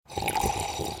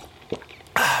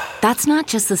That's not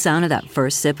just the sound of that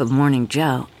first sip of Morning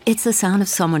Joe. It's the sound of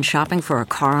someone shopping for a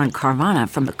car on Carvana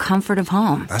from the comfort of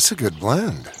home. That's a good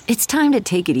blend. It's time to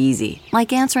take it easy,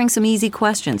 like answering some easy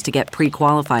questions to get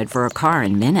pre-qualified for a car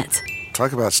in minutes.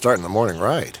 Talk about starting the morning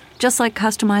right. Just like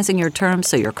customizing your terms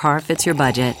so your car fits your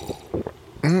budget.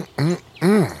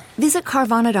 Visit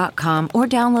Carvana.com or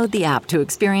download the app to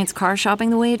experience car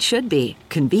shopping the way it should be.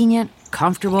 Convenient,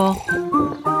 comfortable.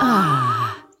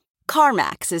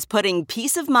 CarMax is putting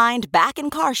peace of mind back in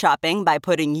car shopping by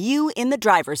putting you in the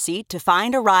driver's seat to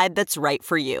find a ride that's right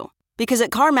for you. Because at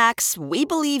CarMax, we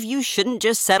believe you shouldn't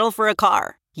just settle for a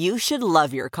car. You should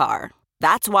love your car.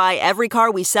 That's why every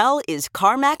car we sell is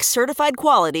CarMax certified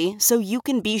quality, so you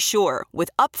can be sure with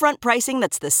upfront pricing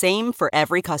that's the same for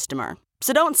every customer.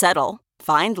 So don't settle.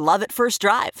 Find love at first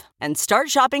drive and start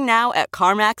shopping now at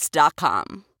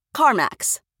CarMax.com.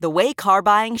 CarMax, the way car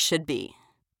buying should be.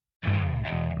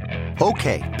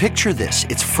 Okay, picture this.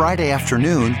 It's Friday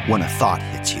afternoon when a thought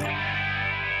hits you.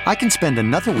 I can spend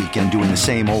another weekend doing the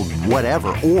same old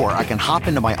whatever, or I can hop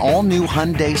into my all-new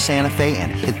Hyundai Santa Fe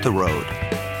and hit the road.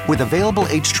 With available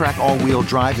H-Track all-wheel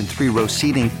drive and 3-row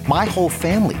seating, my whole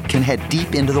family can head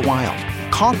deep into the wild.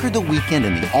 Conquer the weekend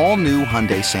in the all-new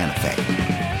Hyundai Santa Fe.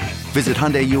 Visit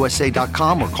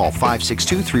HyundaiUSA.com or call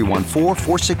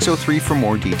 562-314-4603 for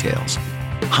more details.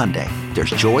 Hyundai, there's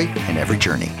joy in every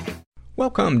journey.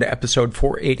 Welcome to episode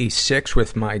 486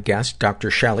 with my guest, Dr.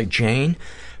 Shaili Jain.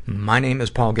 My name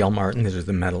is Paul Gilmartin. This is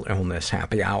the Mental Illness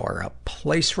Happy Hour, a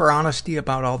place for honesty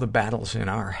about all the battles in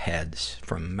our heads,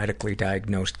 from medically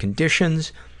diagnosed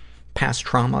conditions, past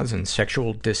traumas, and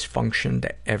sexual dysfunction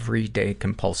to everyday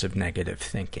compulsive negative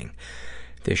thinking.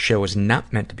 This show is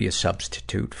not meant to be a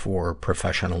substitute for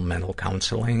professional mental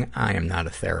counseling. I am not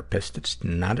a therapist. It's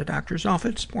not a doctor's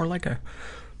office. It's more like a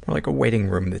waiting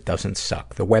room that doesn't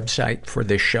suck. The website for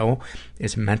this show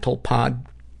is mentalpod.com.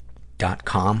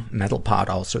 Mentalpod,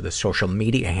 also the social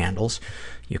media handles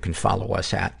you can follow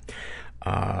us at.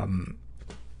 I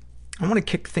want to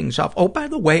kick things off. Oh, by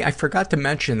the way, I forgot to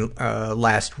mention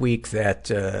last week that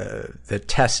the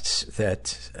tests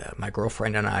that my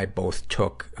girlfriend and I both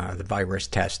took, the virus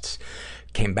tests,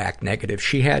 came back negative.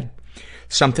 She had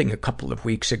something a couple of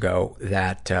weeks ago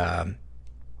that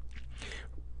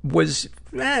was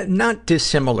not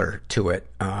dissimilar to it,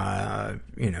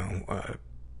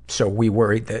 so we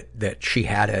worried that she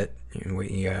had it.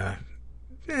 We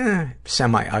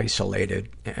semi-isolated,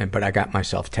 but I got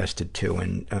myself tested too,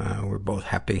 and we're both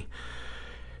happy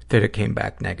that it came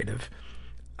back negative.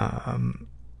 Oh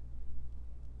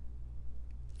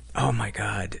my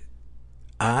God.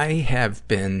 I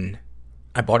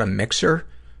bought a mixer,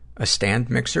 a stand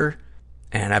mixer,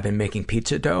 and I've been making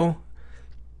pizza dough.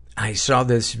 I saw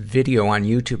this video on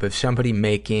YouTube of somebody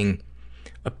making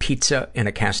a pizza in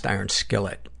a cast iron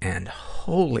skillet, and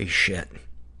holy shit,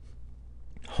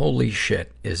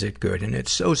 is it good. And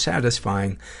it's so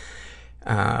satisfying.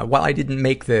 While I didn't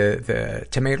make the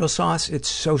tomato sauce, it's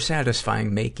so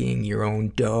satisfying making your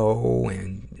own dough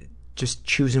and just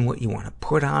choosing what you want to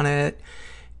put on it.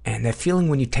 And that feeling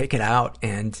when you take it out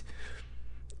and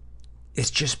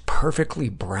it's just perfectly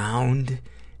browned,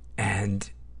 and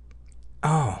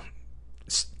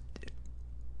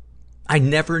I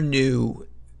never knew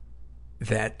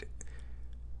that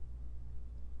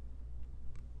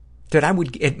I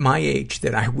would, at my age,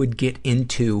 that I would get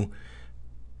into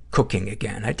cooking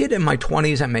again. I did it in my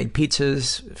 20s. I made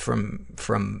pizzas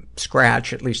from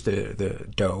scratch, at least the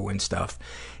dough and stuff.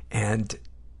 And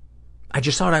I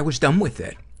just thought I was done with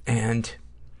it. And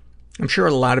I'm sure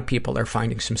a lot of people are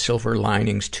finding some silver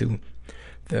linings to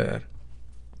the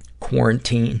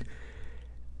quarantine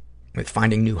with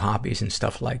finding new hobbies and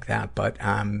stuff like that. But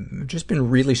I've just been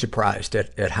really surprised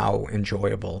at how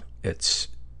enjoyable it's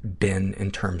been in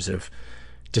terms of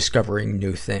discovering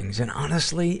new things. And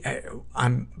honestly,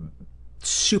 I'm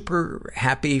super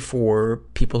happy for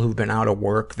people who've been out of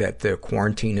work that the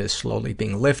quarantine is slowly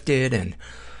being lifted and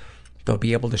they'll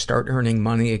be able to start earning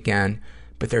money again.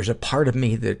 But there's a part of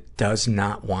me that does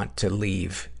not want to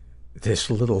leave this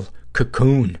little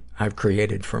cocoon I've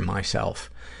created for myself.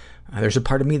 There's a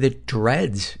part of me that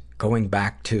dreads going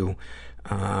back to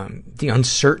the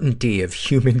uncertainty of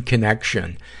human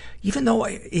connection. Even though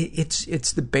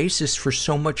it's the basis for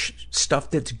so much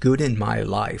stuff that's good in my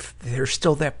life, there's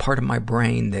still that part of my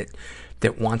brain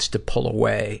that wants to pull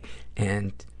away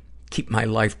and keep my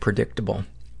life predictable.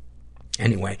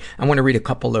 Anyway, I want to read a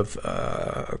couple of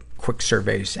quick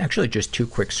surveys, actually just 2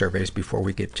 quick surveys before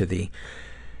we get to the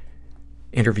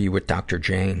interview with Dr.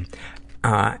 Jain.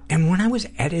 And when I was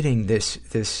editing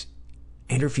this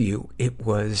interview, it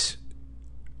was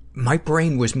my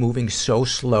brain was moving so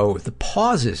slow. The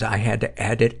pauses I had to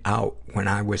edit out when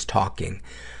I was talking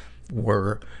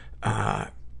were,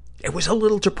 it was a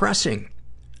little depressing.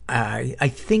 I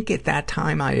think at that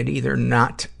time I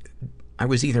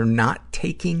was either not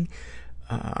taking,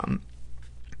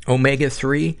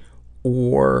 omega-3,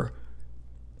 or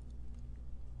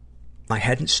I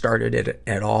hadn't started it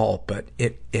at all, but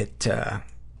it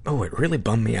really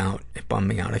bummed me out. It bummed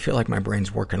me out. I feel like my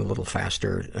brain's working a little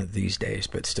faster these days,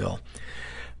 but still.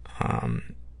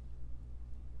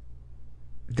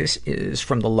 This is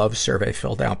from the love survey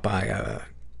filled out by a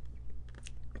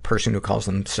person who calls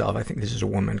themselves, I think this is a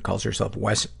woman, calls herself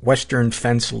Western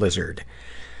Fence Lizard.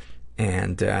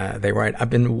 And they write, I've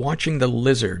been watching the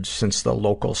lizards since the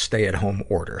local stay-at-home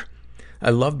order. I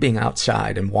love being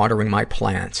outside and watering my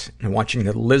plants and watching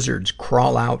the lizards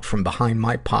crawl out from behind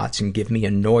my pots and give me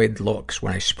annoyed looks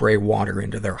when I spray water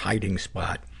into their hiding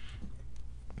spot.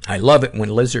 I love it when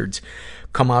lizards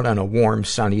come out on a warm,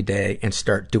 sunny day and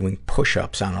start doing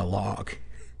push-ups on a log.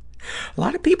 A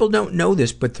lot of people don't know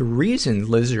this, but the reason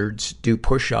lizards do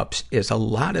push-ups is a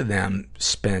lot of them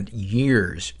spent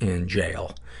years in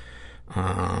jail.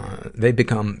 They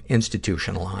become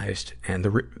institutionalized, and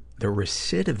the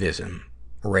recidivism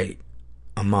rate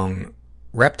among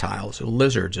reptiles,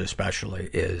 lizards especially,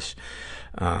 is,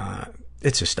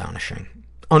 it's astonishing.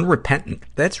 Unrepentant.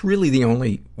 That's really the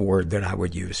only word that I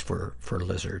would use for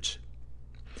lizards.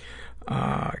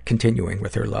 Continuing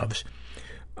with their loves.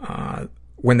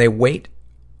 When they wait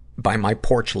by my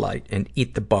porch light and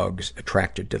eat the bugs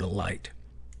attracted to the light.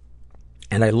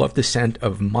 And I love the scent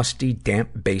of musty,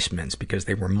 damp basements because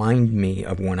they remind me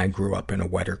of when I grew up in a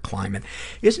wetter climate.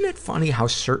 Isn't it funny how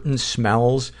certain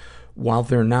smells, while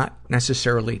they're not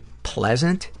necessarily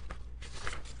pleasant,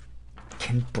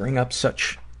 can bring up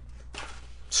such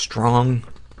strong,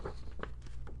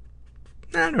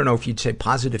 I don't know if you'd say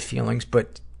positive feelings,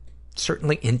 but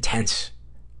certainly intense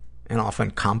and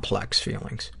often complex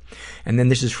feelings. And then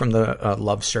this is from the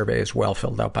love survey as well,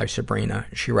 filled out by Sabrina.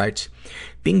 She writes,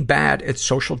 being bad at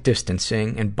social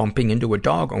distancing and bumping into a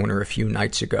dog owner a few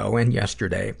nights ago and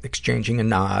yesterday, exchanging a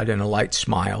nod and a light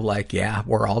smile like, yeah,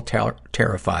 we're all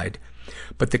terrified.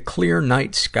 But the clear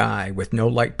night sky with no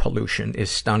light pollution is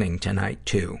stunning tonight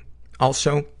too.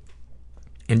 Also,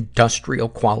 industrial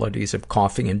qualities of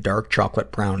coffee and dark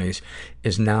chocolate brownies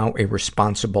is now a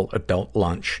responsible adult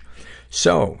lunch.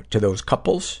 So, to those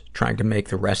couples trying to make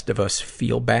the rest of us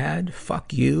feel bad,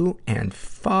 fuck you and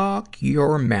fuck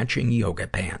your matching yoga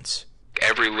pants.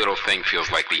 Every little thing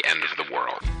feels like the end of the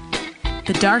world.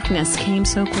 The darkness came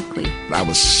so quickly. I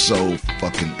was so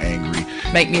fucking angry.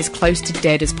 Make me as close to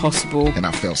dead as possible. And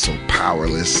I felt so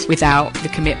powerless. Without the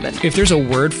commitment. If there's a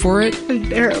word for it,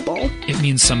 unbearable. It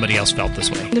means somebody else felt this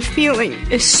way. The feeling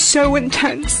is so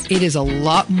intense. It is a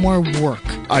lot more work.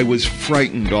 I was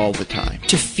frightened all the time.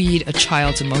 To feed a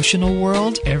child's emotional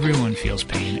world, everyone feels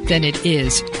pain, than it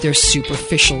is their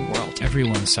superficial world.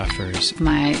 Everyone suffers.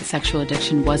 My sexual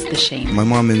addiction was the shame. My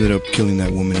mom ended up killing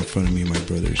that woman in front of me and my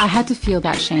brothers. I had to feel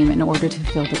that shame in order to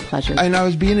feel the pleasure. And I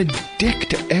was being a dick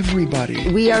to everybody.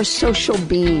 We are social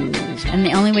beings. And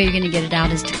the only way you're going to get it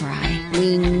out is to cry.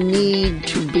 We need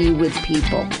to be with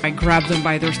people. I grabbed them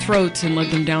by their throats and led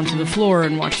them down to the floor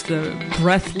and watched the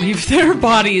breath leave their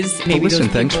bodies. Well, listen,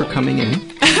 thanks for coming in.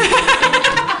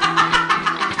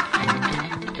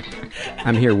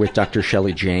 I'm here with Dr.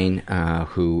 Shaili Jain,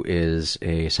 who is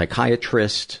a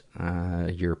psychiatrist.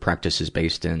 Your practice is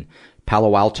based in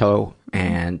Palo Alto,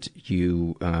 and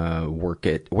you work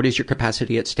at, what is your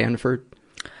capacity at Stanford?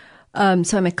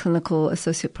 So I'm a clinical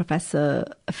associate professor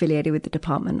affiliated with the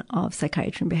Department of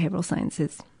Psychiatry and Behavioral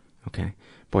Sciences. Okay.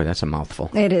 Boy, that's a mouthful.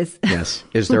 It is. Yes.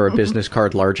 Is there a business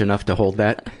card large enough to hold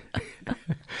that?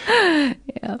 Yeah,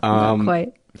 not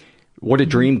quite. What a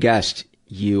dream guest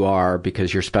you are,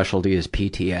 because your specialty is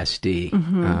PTSD.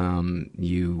 Mm-hmm.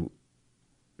 You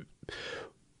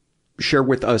share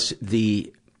with us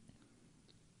the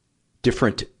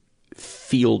different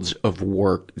fields of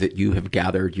work that you have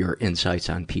gathered your insights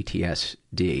on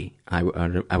PTSD. I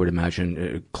would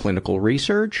imagine clinical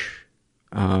research.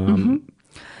 Mm-hmm.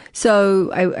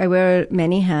 So I wear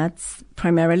many hats,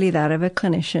 primarily that of a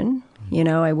clinician. You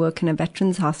know, I work in a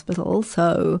veterans hospital,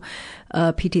 so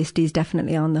PTSD is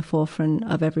definitely on the forefront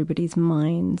of everybody's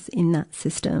minds in that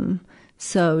system.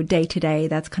 So day to day,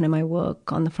 that's kind of my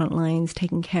work on the front lines,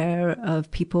 taking care of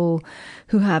people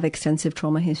who have extensive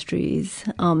trauma histories.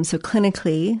 So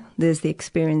clinically, there's the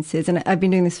experiences, and I've been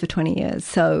doing this for 20 years.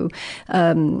 So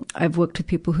I've worked with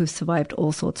people who've survived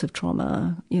all sorts of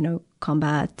trauma,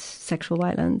 combat, sexual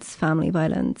violence, family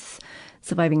violence,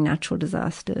 surviving natural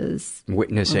disasters.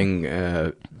 Witnessing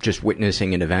an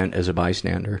event as a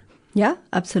bystander. Yeah,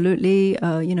 absolutely.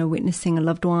 Witnessing a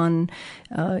loved one,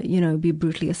 be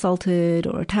brutally assaulted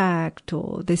or attacked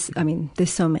or there's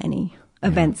so many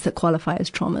events that qualify as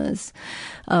traumas.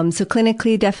 So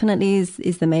clinically definitely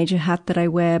is the major hat that I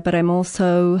wear, but I'm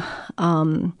also,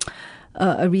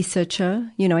 a researcher.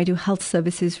 I do health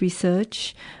services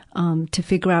research, to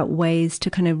figure out ways to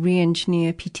kind of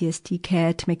re-engineer PTSD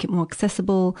care to make it more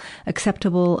accessible,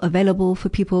 acceptable, available for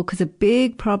people. Because a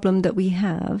big problem that we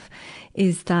have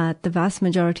is that the vast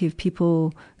majority of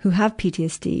people who have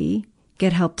PTSD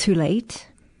get help too late.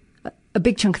 A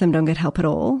big chunk of them don't get help at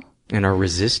all. And are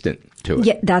resistant to it.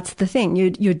 Yeah, that's the thing.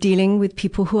 You're dealing with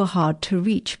people who are hard to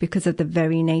reach because of the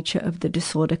very nature of the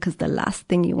disorder, because the last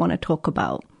thing you want to talk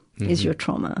about is your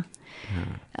trauma.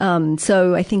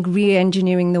 So I think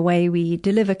re-engineering the way we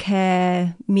deliver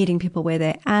care, meeting people where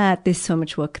they're at, there's so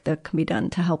much work that can be done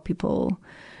to help people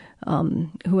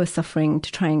who are suffering,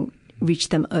 to try and reach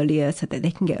them earlier so that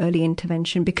they can get early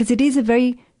intervention, because it is a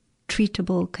very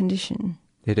treatable condition.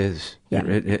 It is. Yeah.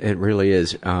 It really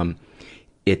is.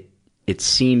 It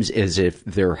seems as if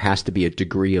there has to be a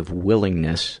degree of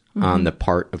willingness on the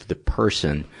part of the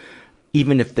person,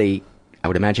 even if I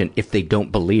would imagine if they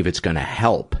don't believe it's going to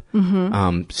help,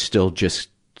 still just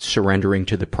surrendering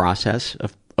to the process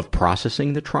of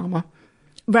processing the trauma.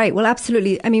 Right. Well,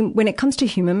 absolutely. I mean, when it comes to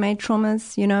human-made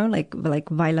traumas, like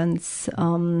violence,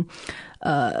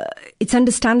 it's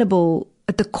understandable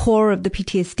at the core of the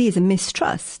PTSD is a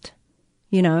mistrust,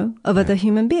 of other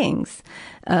human beings.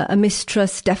 A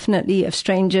mistrust definitely of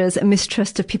strangers, a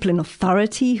mistrust of people in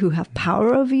authority who have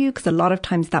power over you, because a lot of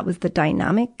times that was the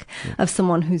dynamic of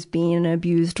someone who's been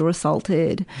abused or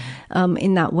assaulted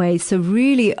in that way. So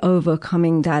really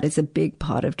overcoming that is a big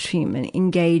part of treatment,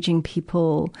 engaging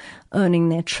people, earning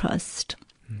their trust,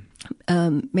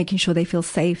 making sure they feel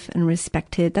safe and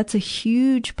respected. That's a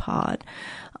huge part.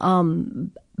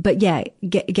 But yeah,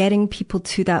 getting people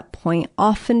to that point.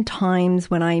 Oftentimes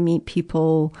when I meet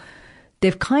people,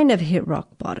 they've kind of hit rock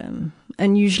bottom.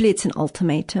 And usually it's an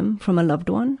ultimatum from a loved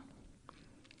one.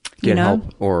 Get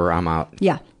help or I'm out.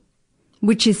 Yeah.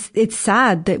 It's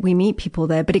sad that we meet people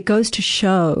there, but it goes to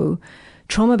show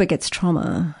trauma begets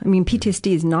trauma. I mean,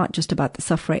 PTSD is not just about the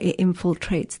sufferer. It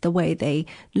infiltrates the way they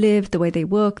live, the way they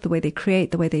work, the way they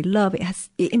create, the way they love. It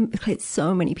infiltrates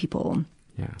so many people.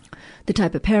 Yeah. The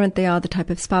type of parent they are, the type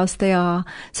of spouse they are.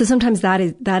 So sometimes that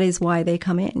is why they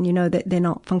come in, that they're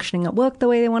not functioning at work the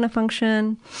way they want to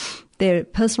function. Their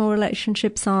personal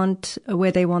relationships aren't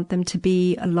where they want them to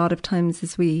be. A lot of times,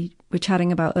 as we were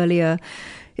chatting about earlier,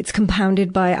 it's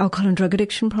compounded by alcohol and drug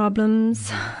addiction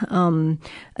problems. And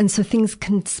so things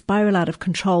can spiral out of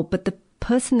control, but the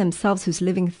person themselves who's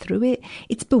living through it,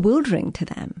 it's bewildering to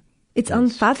them. It's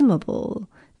unfathomable.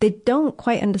 They don't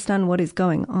quite understand what is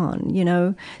going on,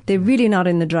 They're really not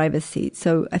in the driver's seat.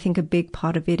 So I think a big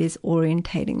part of it is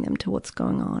orientating them to what's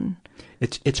going on.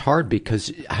 It's hard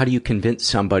because how do you convince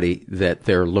somebody that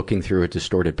they're looking through a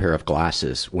distorted pair of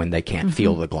glasses when they can't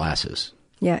feel the glasses?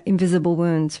 Yeah, invisible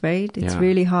wounds, right? It's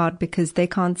really hard because they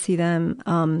can't see them.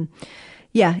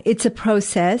 It's a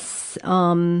process.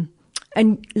 And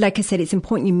like I said, it's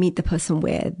important you meet the person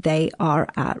where they are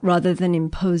at rather than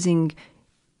imposing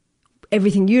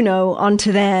everything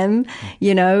onto them,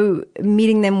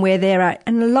 meeting them where they're at.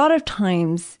 And a lot of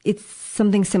times it's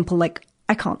something simple like,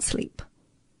 I can't sleep.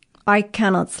 I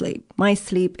cannot sleep. My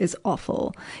sleep is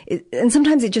awful. And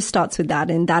sometimes it just starts with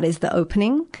that, and that is the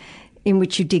opening in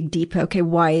which you dig deeper. Okay,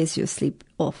 why is your sleep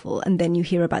awful? And then you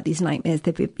hear about these nightmares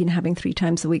they've been having 3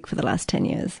 times a week for the last 10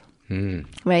 years.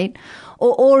 Right?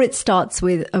 Or it starts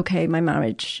with, okay, my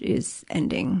marriage is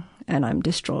ending and I'm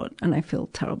distraught and I feel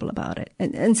terrible about it.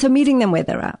 And so meeting them where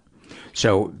they're at.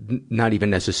 So not even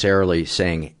necessarily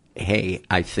saying, hey,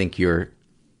 I think you're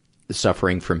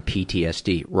suffering from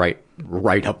PTSD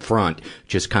right up front,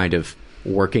 just kind of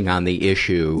working on the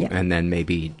issue and then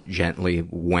maybe gently,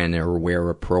 when or where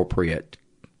appropriate,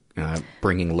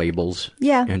 bringing labels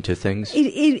into things.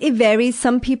 It varies.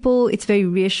 Some people, it's very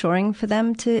reassuring for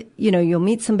them to, you'll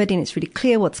meet somebody and it's really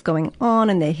clear what's going on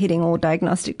and they're hitting all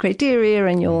diagnostic criteria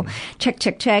and you'll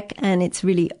check, and it's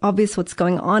really obvious what's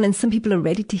going on. And some people are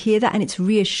ready to hear that, and it's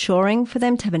reassuring for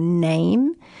them to have a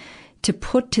name to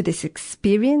put to this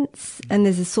experience, and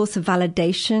there's a source of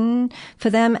validation for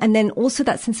them, and then also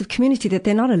that sense of community that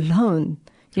they're not alone.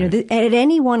 You know, at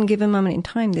any one given moment in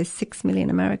time, there's 6 million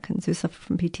Americans who suffer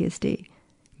from PTSD.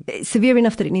 It's severe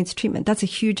enough that it needs treatment. That's a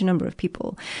huge number of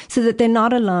people. So that they're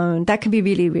not alone, that can be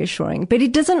really reassuring. But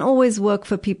it doesn't always work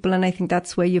for people, and I think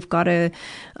that's where you've got to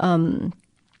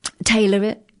tailor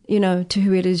it, you know, to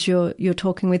who it is you're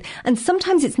talking with. And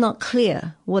sometimes it's not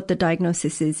clear what the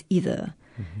diagnosis is either.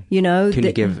 Mm-hmm. You know, can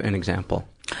you give an example?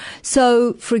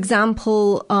 So, for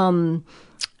example, in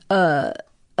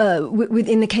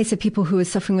the case of people who are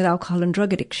suffering with alcohol and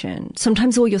drug addiction,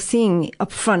 sometimes all you're seeing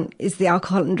up front is the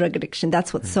alcohol and drug addiction.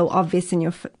 That's what's so obvious in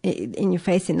your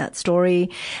face in that story.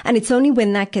 And it's only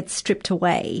when that gets stripped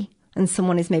away and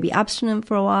someone is maybe abstinent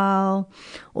for a while,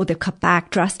 or they've cut back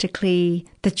drastically,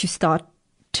 that you start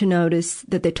to notice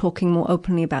that they're talking more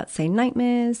openly about, say,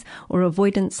 nightmares or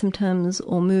avoidance symptoms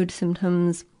or mood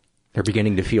symptoms. They're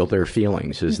beginning to feel their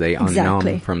feelings as they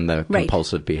unnumb from the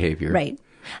compulsive behavior. Right.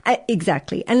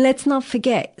 Exactly. And let's not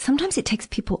forget, sometimes it takes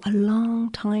people a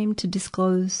long time to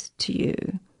disclose to you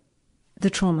the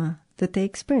trauma that they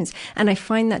experience. And I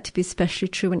find that to be especially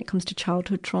true when it comes to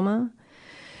childhood trauma,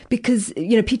 because,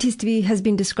 you know, PTSD has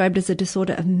been described as a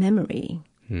disorder of memory.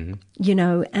 Mm-hmm. You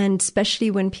know, and especially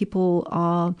when people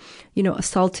are, you know,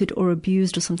 assaulted or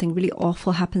abused, or something really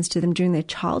awful happens to them during their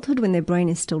childhood, when their brain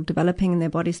is still developing and their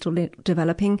body is still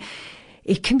developing,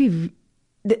 it can be,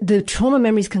 the trauma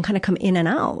memories can kind of come in and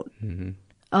out. Mm-hmm.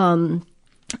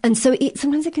 And so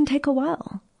sometimes it can take a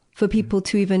while for people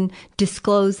to even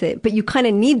disclose it. But you kind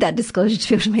of need that disclosure to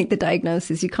be able to make the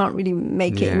diagnosis. You can't really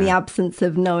make it in the absence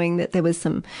of knowing that there was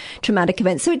some traumatic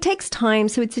event. So it takes time.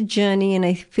 So it's a journey. And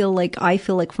I feel like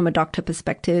from a doctor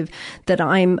perspective that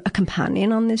I'm a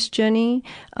companion on this journey.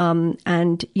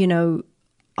 And, you know,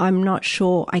 I'm not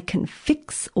sure I can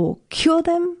fix or cure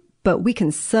them, but we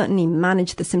can certainly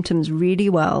manage the symptoms really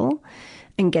well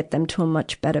and get them to a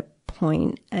much better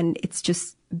point. And it's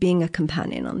just being a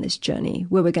companion on this journey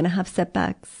where we're going to have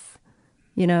setbacks,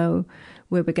 you know,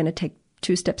 where we're going to take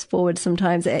 2 steps forward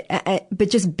sometimes, but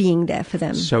just being there for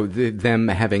them. So them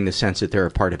having the sense that they're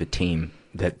a part of a team,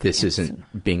 that this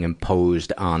isn't being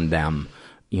imposed on them,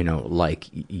 you know, like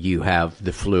you have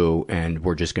the flu and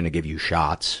we're just going to give you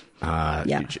shots.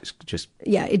 Yeah,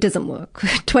 it doesn't work.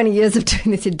 20 years of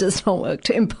doing this, it does not work.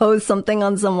 To impose something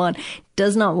on someone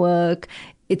does not work.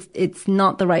 It's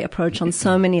not the right approach on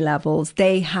so many levels.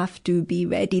 They have to be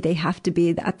ready. They have to be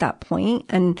at that point.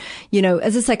 And, you know,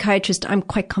 as a psychiatrist, I'm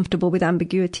quite comfortable with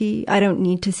ambiguity. I don't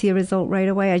need to see a result right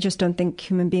away. I just don't think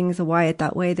human beings are wired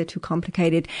that way. They're too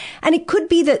complicated. And it could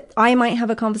be that I might have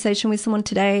a conversation with someone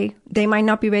today. They might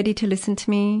not be ready to listen to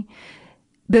me,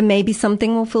 but maybe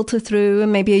something will filter through,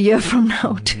 and maybe a year from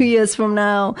now, 2 years from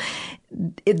now,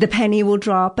 the penny will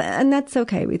drop, and that's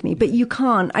okay with me. But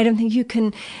I don't think you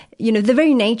can, you know, the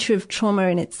very nature of trauma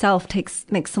in itself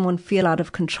makes someone feel out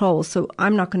of control. So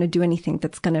I'm not going to do anything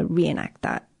that's going to reenact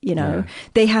that, you know. Yeah.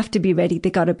 They have to be ready. They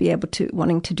got to be able to,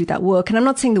 wanting to do that work. And I'm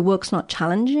not saying the work's not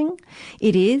challenging.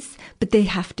 It is, but they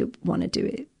have to want to do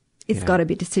it. It's got to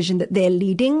be a decision that they're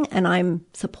leading and I'm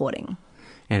supporting.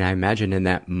 And I imagine in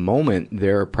that moment,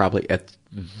 they're probably at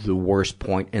the worst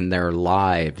point in their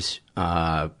lives,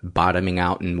 bottoming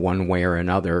out in one way or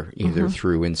another, either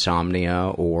through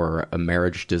insomnia or a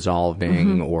marriage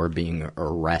dissolving or being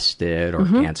arrested or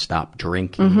can't stop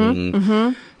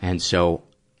drinking. And so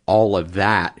all of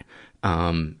that,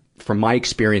 from my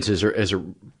experiences as a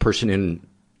person in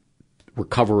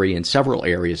recovery in several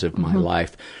areas of my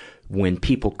life, when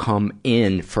people come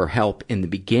in for help in the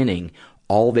beginning,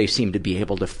 all they seem to be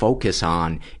able to focus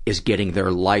on is getting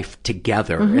their life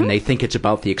together. And they think it's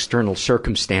about the external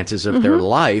circumstances of their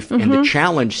life. And the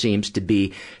challenge seems to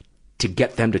be to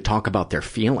get them to talk about their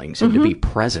feelings and to be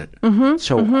present.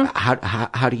 So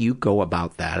how do you go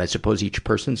about that? I suppose each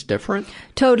person's different.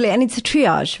 Totally. And it's a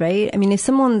triage, right? I mean, if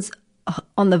someone's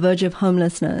on the verge of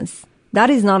homelessness, that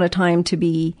is not a time to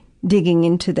be digging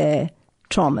into their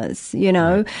traumas, you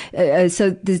know. So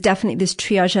there's definitely this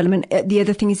triage element. The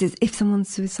other thing is if someone's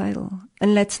suicidal,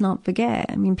 and let's not forget,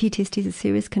 I mean, PTSD is a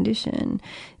serious condition.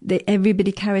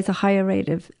 Everybody carries a higher rate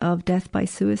of death by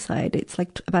suicide. It's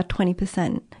like about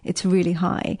 20%. It's really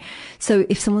high. So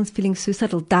if someone's feeling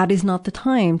suicidal, that is not the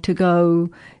time to go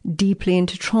deeply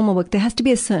into trauma work. There has to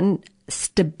be a certain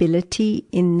stability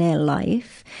in their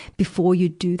life before you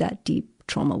do that deep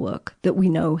trauma work that we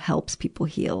know helps people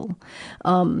heal.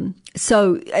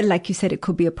 So, like you said, it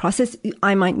could be a process.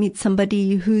 I might meet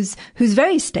somebody who's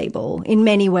very stable in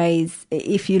many ways.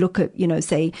 If you look at,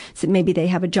 say maybe they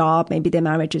have a job, maybe their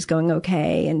marriage is going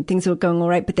okay and things are going all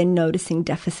right, but they're noticing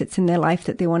deficits in their life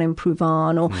that they want to improve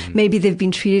on, or maybe they've been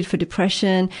treated for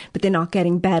depression, but they're not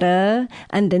getting better.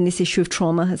 And then this issue of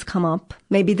trauma has come up.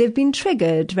 Maybe they've been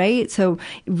triggered, right? So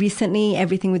recently,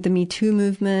 everything with the Me Too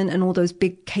movement and all those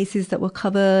big cases that were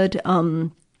covered,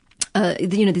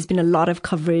 there's been a lot of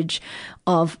coverage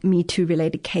of Me Too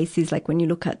related cases. Like when you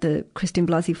look at the Christine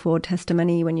Blasey Ford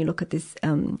testimony, when you look at this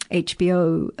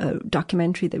HBO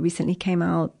documentary that recently came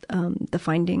out, The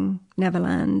Finding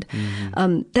Neverland,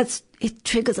 it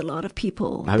triggers a lot of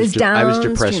people. I was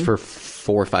depressed for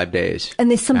 4 or 5 days.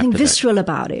 And there's something visceral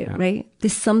about it, right?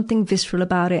 There's something visceral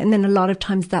about it. And then a lot of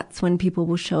times that's when people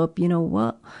will show up,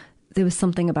 there was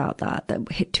something about that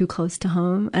hit too close to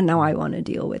home, and now I want to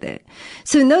deal with it.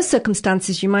 So in those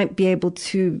circumstances, you might be able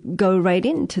to go right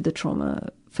into the trauma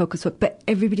focus work, but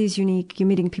everybody's unique. You're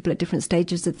meeting people at different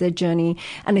stages of their journey.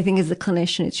 And I think as a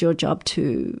clinician, it's your job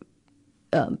to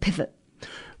pivot.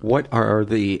 What are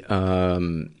the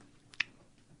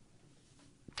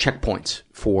checkpoints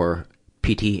for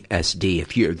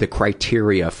PTSD, the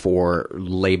criteria for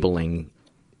labeling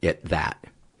it that?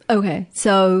 Okay.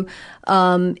 So,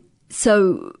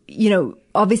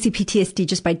 obviously PTSD,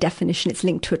 just by definition, it's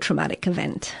linked to a traumatic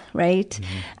event, right?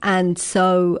 Mm-hmm. And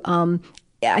so,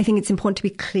 I think it's important to be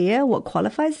clear what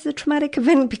qualifies as a traumatic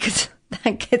event, because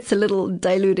that gets a little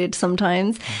diluted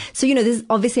sometimes. So, there's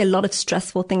obviously a lot of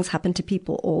stressful things happen to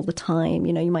people all the time.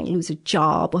 You might lose a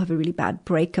job or have a really bad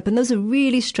breakup, and those are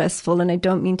really stressful, and I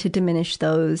don't mean to diminish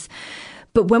those.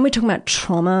 But when we're talking about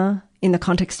trauma in the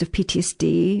context of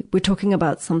PTSD, we're talking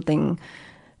about something,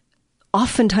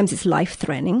 oftentimes it's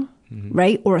life-threatening,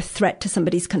 right? Or a threat to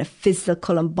somebody's kind of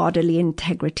physical and bodily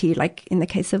integrity, like in the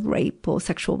case of rape or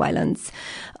sexual violence.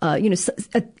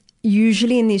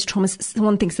 Usually in these traumas,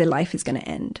 someone thinks their life is going to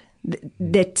end.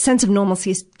 Their sense of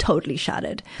normalcy is totally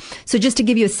shattered. So just to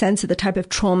give you a sense of the type of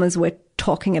traumas we're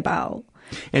talking about.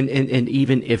 And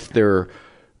even if they're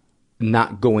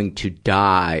not going to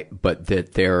die, but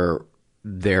that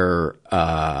their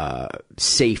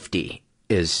safety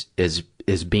is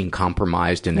being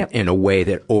compromised in a way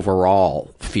that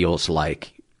overall feels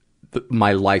like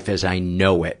my life as I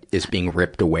know it is being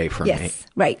ripped away from me. Yes,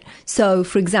 right. So,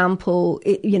 for example,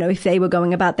 if they were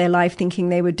going about their life thinking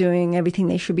they were doing everything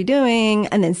they should be doing,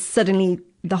 and then suddenly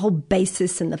the whole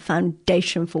basis and the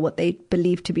foundation for what they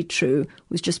believed to be true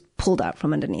was just pulled out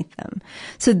from underneath them.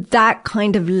 So that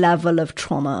kind of level of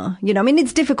trauma,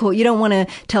 it's difficult. You don't want to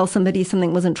tell somebody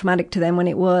something wasn't traumatic to them when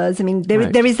it was.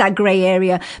 There is that gray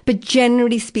area. But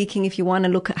generally speaking, if you want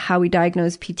to look at how we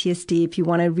diagnose PTSD, if you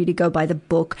want to really go by the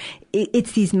book,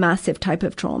 it's these massive type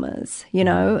of traumas,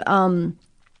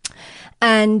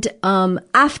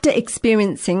 after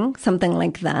experiencing something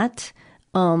like that,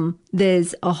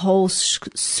 there's a whole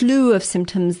slew of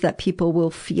symptoms that people will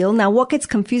feel. Now, what gets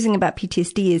confusing about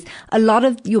PTSD is a lot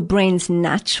of your brain's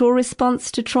natural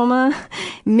response to trauma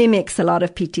mimics a lot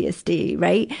of PTSD,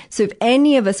 right? So if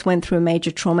any of us went through a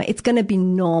major trauma, it's going to be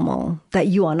normal that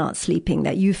you are not sleeping,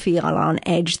 that you feel on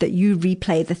edge, that you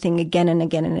replay the thing again and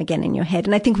again and again in your head.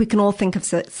 And I think we can all think of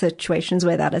situations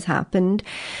where that has happened.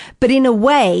 But in a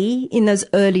way, in those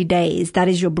early days, that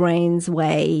is your brain's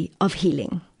way of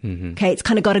healing. Mm-hmm. Okay. It's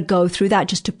kind of got to go through that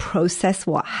just to process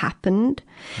what happened.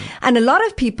 Mm-hmm. And a lot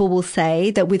of people will say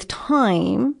that with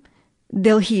time,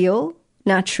 they'll heal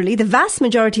naturally. The vast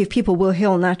majority of people will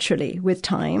heal naturally with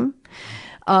time.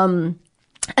 And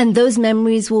those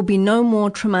memories will be no more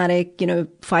traumatic,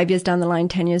 5 years down the line,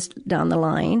 10 years down the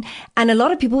line. And a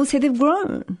lot of people will say they've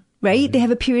grown, right? Mm-hmm. They have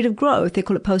a period of growth. They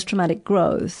call it post-traumatic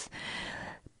growth.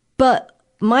 But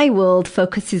my world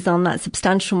focuses on that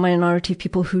substantial minority of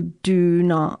people who do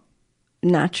not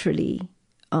naturally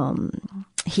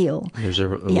heal. There's a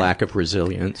lack of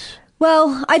resilience.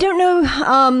 Well, I don't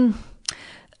know.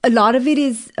 A lot of it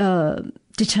is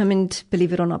determined,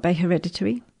 believe it or not, by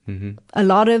hereditary. Mm-hmm. A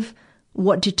lot of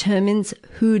what determines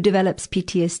who develops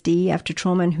PTSD after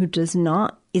trauma and who does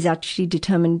not is actually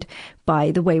determined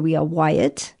by the way we are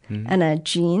wired and our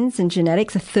genes and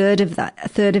genetics. A third of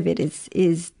it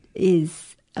is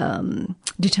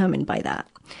determined by that.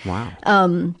 Wow.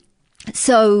 And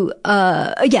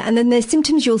then the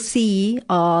symptoms you'll see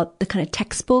are the kind of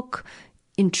textbook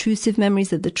intrusive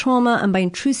memories of the trauma. And by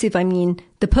intrusive, I mean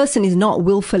The person is not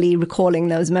willfully recalling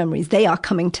those memories. They are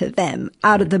coming to them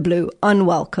out of the blue,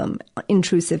 unwelcome,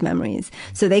 intrusive memories.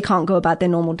 So they can't go about their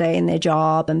normal day and their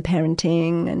job and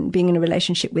parenting and being in a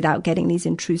relationship without getting these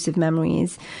intrusive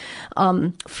memories.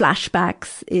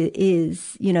 Flashbacks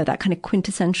is, that kind of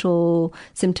quintessential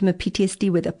symptom of PTSD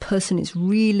where the person is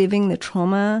reliving the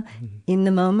trauma in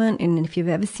the moment. And if you've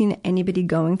ever seen anybody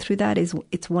going through that,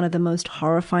 it's one of the most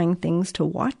horrifying things to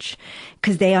watch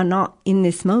because they are not in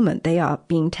this moment. They are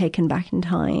being taken back in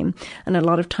time. And a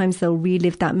lot of times they'll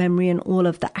relive that memory and all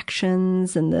of the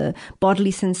actions and the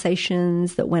bodily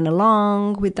sensations that went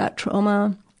along with that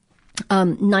trauma.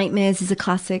 Nightmares is a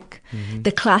classic.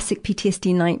 The classic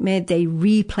PTSD nightmare, they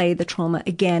replay the trauma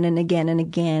again and again and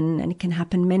again, and it can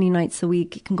happen many nights a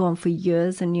week. It can go on for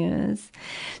years and years.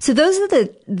 So those are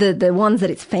the ones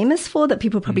that it's famous for that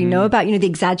people probably know about. The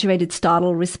exaggerated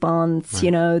startle response.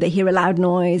 Right. They hear a loud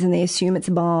noise and they assume it's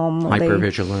a bomb.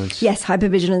 Hypervigilance. Yes,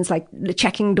 hypervigilance, like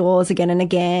checking doors again and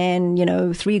again.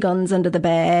 3 guns under the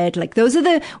bed. Like those are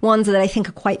the ones that I think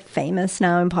are quite famous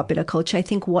now in popular culture. I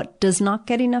think what does not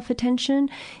get enough attention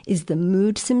is the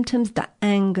mood symptoms, the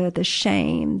anger, the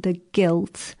shame, the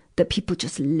guilt that people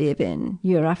just live in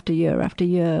year after year after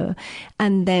year.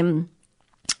 And then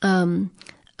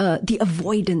the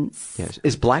avoidance. Yes.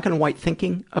 Is black and white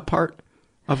thinking a part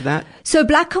of that? So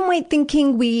black and white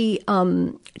thinking we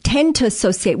tend to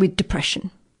associate with depression.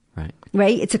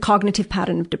 Right? It's a cognitive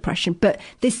pattern of depression, but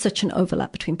there's such an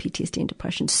overlap between PTSD and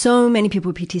depression. So many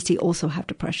people with PTSD also have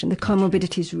depression. The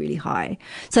comorbidity is really high.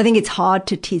 So I think it's hard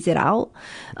to tease it out.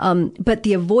 But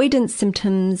the avoidance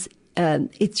symptoms,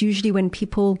 it's usually when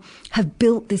people have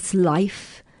built this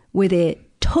life where they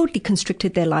totally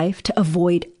constricted their life to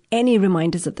avoid any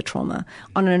reminders of the trauma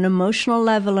on an emotional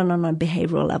level and on a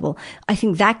behavioral level. I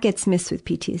think that gets missed with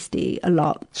PTSD a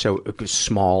lot. So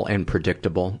small and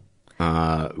predictable.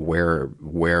 Where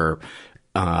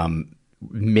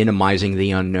minimizing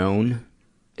the unknown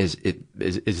is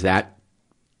that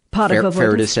part of avoidance?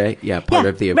 Fair to say? Yeah, part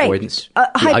of the avoidance.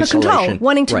 Hyper control,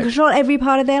 wanting to control every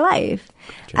part of their life.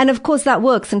 Gotcha. And of course that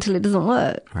works until it doesn't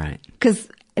work. Right. Because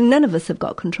none of us have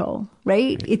got control,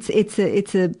 right? It's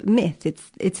a myth.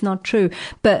 It's not true.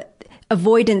 But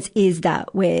avoidance is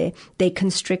that where they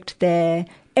constrict their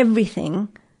everything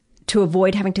to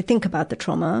avoid having to think about the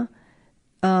trauma.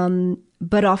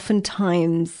 But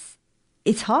oftentimes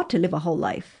it's hard to live a whole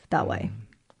life that way.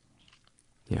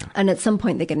 Yeah. And at some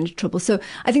point they get into trouble. So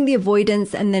I think the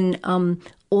avoidance and then,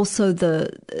 also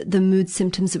the mood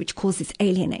symptoms which cause this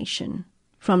alienation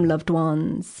from loved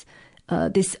ones,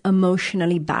 this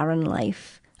emotionally barren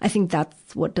life. I think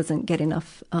that's what doesn't get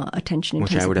enough attention in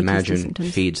which terms I would of PTSD imagine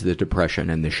symptoms. Feeds the depression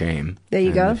and the shame. There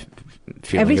you go.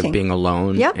 Feeling Everything. Of being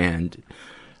alone. Yep. And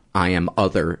I am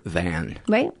other than.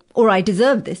 Right. Or I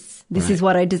deserve this. This Right. is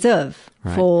what I deserve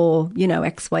Right. for,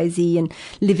 XYZ, and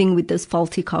living with those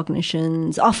faulty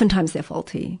cognitions. Oftentimes they're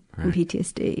faulty in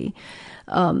PTSD.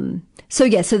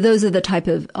 So those are the type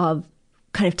of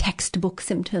kind of textbook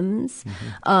symptoms.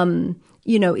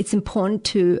 It's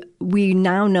important we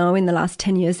now know in the last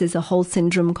 10 years there's a whole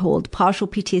syndrome called partial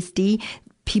PTSD.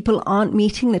 People aren't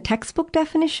meeting the textbook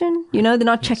definition. They're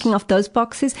not checking off those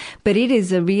boxes, but it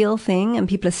is a real thing and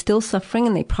people are still suffering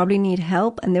and they probably need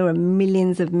help. And there are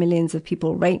millions of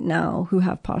people right now who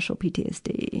have partial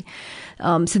PTSD.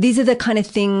 So these are the kind of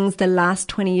things the last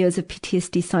 20 years of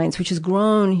PTSD science, which has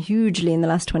grown hugely in the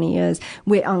last 20 years,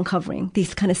 we're uncovering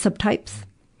these kind of subtypes,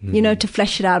 to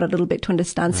flesh it out a little bit to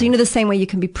understand. So, the same way you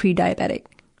can be pre-diabetic.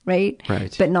 Right?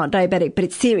 But not diabetic, but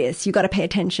it's serious. You got to pay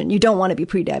attention. You don't want to be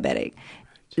pre-diabetic.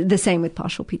 The same with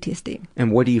partial PTSD.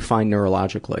 And what do you find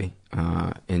neurologically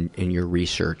in your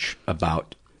research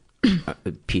about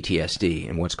PTSD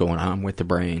and what's going on with the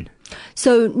brain?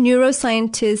 So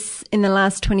neuroscientists in the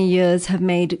last 20 years have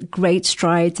made great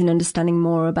strides in understanding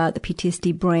more about the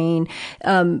PTSD brain.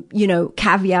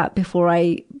 Caveat before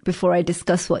I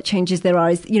discuss what changes there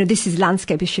are is, this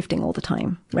landscape is shifting all the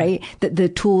time, right? The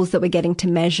tools that we're getting to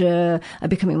measure are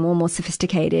becoming more and more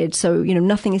sophisticated. So,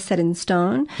 nothing is set in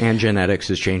stone. And genetics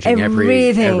is changing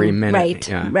every minute. Right,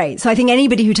 yeah. Right. So I think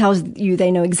anybody who tells you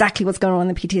they know exactly what's going on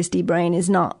in the PTSD brain is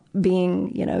not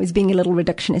being, is being a little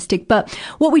reductionistic. But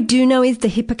what we do know is the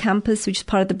hippocampus, which is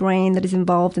part of the brain that is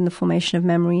involved in the formation of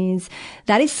memories,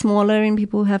 that is smaller in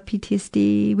people who have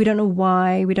PTSD. We don't know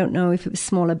why. We don't know if it was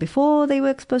smaller before they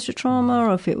were exposed to trauma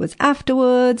or if it was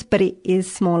afterwards, but it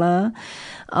is smaller.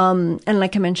 And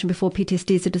like I mentioned before,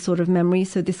 PTSD is a disorder of memory.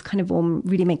 So this kind of all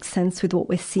really makes sense with what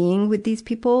we're seeing with these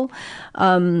people.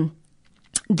 The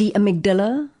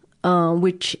amygdala,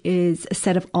 which is a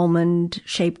set of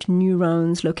almond-shaped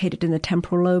neurons located in the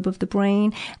temporal lobe of the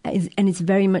brain, and is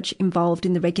very much involved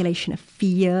in the regulation of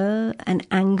fear and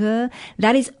anger.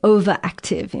 That is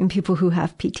overactive in people who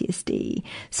have PTSD.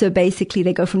 So basically,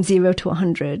 they go from 0 to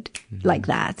 100 like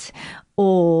that.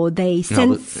 Or they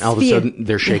sense all of a sudden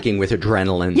they're shaking with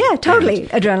adrenaline. Yeah, totally.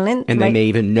 Adrenaline. And they may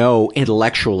even know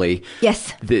intellectually,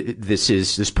 yes,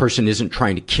 this person isn't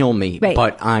trying to kill me, right,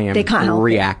 but I am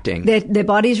reacting. Their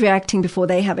body's reacting before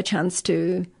they have a chance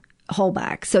to hold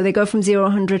back. So they go from 0 to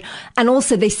 100. And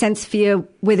also they sense fear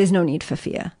where there's no need for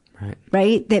fear.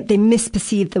 Right? They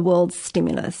misperceive the world's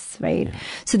stimulus, right? Yeah.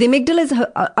 So the amygdala is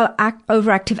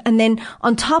overactive. And then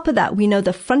on top of that, we know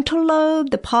the frontal lobe,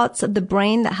 the parts of the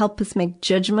brain that help us make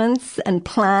judgments and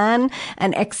plan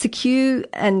and execute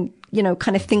and,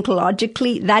 kind of think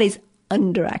logically, that is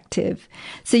underactive.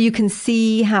 So you can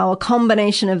see how a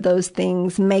combination of those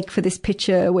things make for this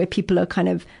picture where people are kind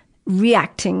of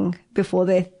reacting before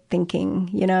they're thinking,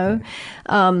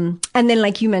 and then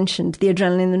like you mentioned, the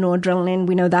adrenaline, the noradrenaline,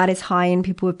 we know that is high in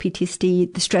people with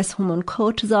PTSD. The stress hormone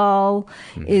cortisol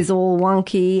is all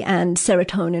wonky, and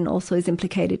serotonin also is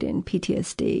implicated in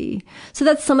PTSD. So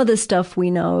that's some of the stuff we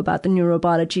know about the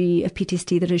neurobiology of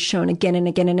PTSD that is shown again and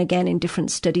again and again in different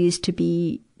studies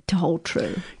to hold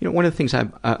true. One of the things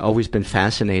I've always been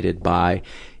fascinated by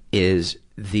is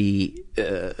the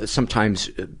sometimes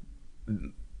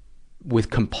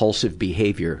with compulsive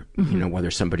behavior,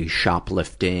 whether somebody's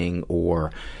shoplifting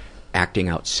or acting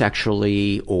out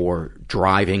sexually or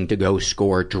driving to go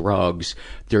score drugs,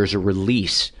 there's a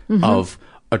release of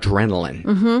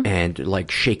adrenaline and like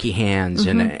shaky hands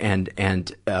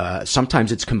and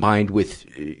sometimes it's combined with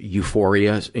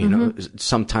euphoria,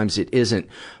 sometimes it isn't.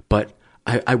 But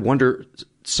I wonder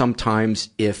sometimes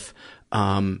if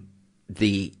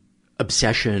the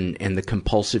obsession and the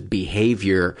compulsive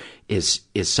behavior is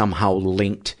somehow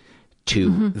linked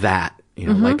to that,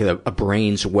 like a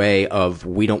brain's way of,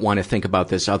 we don't want to think about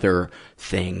this other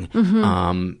thing,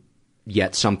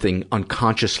 yet something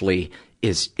unconsciously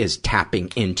is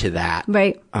tapping into that,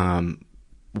 right?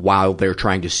 While they're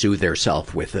trying to soothe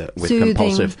themselves with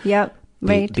compulsive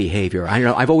behavior. I don't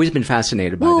know. I've always been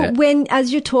fascinated by that.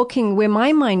 As you're talking, where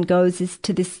my mind goes is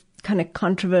to this kind of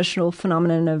controversial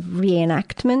phenomenon of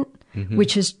reenactment,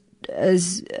 which is,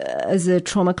 as a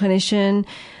trauma clinician,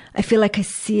 I feel like I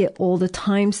see it all the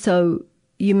time. So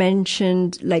you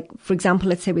mentioned, like, for example,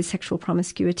 let's say with sexual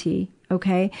promiscuity.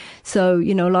 Okay. So,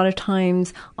 a lot of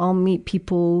times I'll meet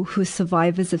people who are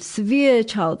survivors of severe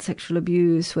child sexual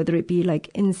abuse, whether it be like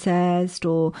incest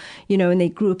or, and they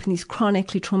grew up in these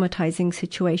chronically traumatizing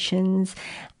situations.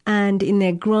 And in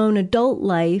their grown adult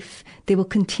life, they will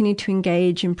continue to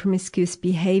engage in promiscuous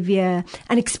behavior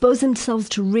and expose themselves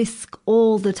to risk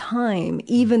all the time,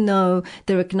 even though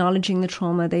they're acknowledging the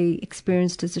trauma they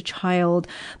experienced as a child.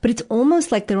 But it's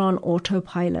almost like they're on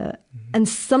autopilot and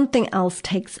something else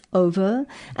takes over.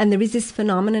 And there is this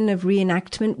phenomenon of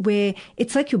reenactment where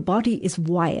it's like your body is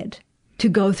wired to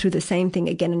go through the same thing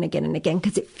again and again and again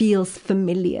because it feels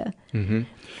familiar.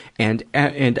 And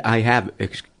I have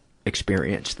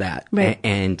experienced that, right.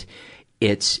 And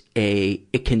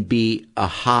it can be a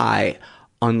high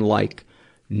unlike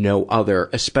no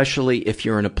other, especially if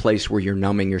you're in a place where you're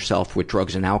numbing yourself with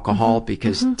drugs and alcohol,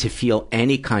 because to feel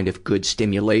any kind of good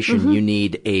stimulation, you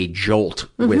need a jolt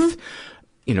with,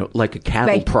 like a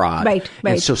cattle prod. Right.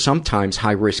 And so sometimes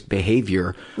high risk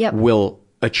behavior will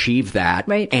achieve that,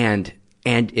 and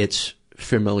it's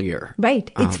familiar.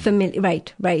 Right. It's familiar.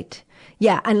 Right.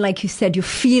 Yeah. And like you said, you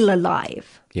feel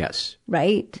alive. Yes.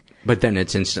 Right. But then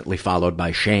it's instantly followed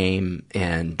by shame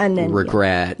and then,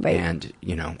 regret and,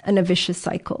 and a vicious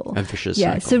cycle.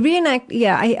 Yeah. So reenact.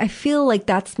 Yeah. I feel like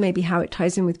that's maybe how it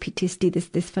ties in with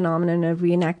PTSD, this phenomenon of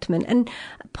reenactment. And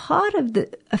part of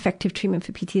the effective treatment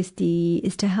for PTSD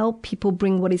is to help people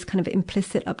bring what is kind of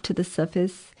implicit up to the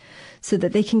surface so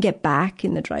that they can get back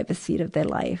in the driver's seat of their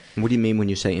life. What do you mean when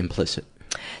you say implicit?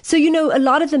 So, a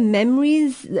lot of the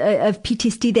memories of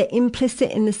PTSD, they're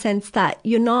implicit in the sense that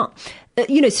you're not, so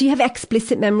you have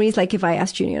explicit memories. Like if I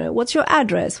asked you, what's your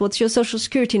address? What's your social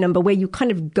security number? Where you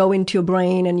kind of go into your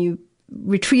brain and you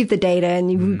retrieve the data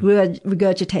and you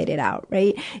regurgitate it out,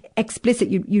 right? Explicit,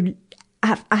 I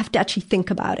have to actually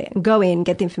think about it and go in,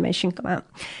 get the information, come out.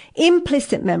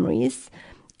 Implicit memories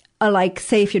are like,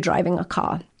 say, if you're driving a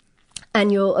car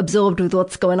and you're absorbed with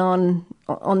what's going on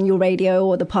your radio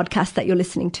or the podcast that you're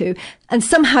listening to, and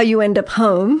somehow you end up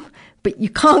home, but you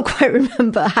can't quite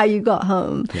remember how you got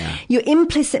home. Yeah. Your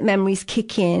implicit memories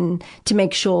kick in to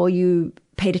make sure you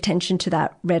paid attention to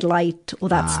that red light or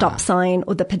that stop sign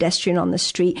or the pedestrian on the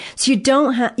street. So you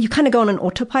kind of go on an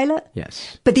autopilot.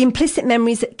 Yes. But the implicit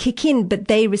memories that kick in, but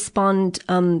they respond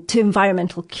to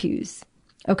environmental cues.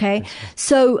 Okay.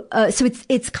 So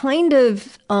it's kind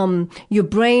of your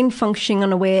brain functioning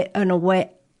on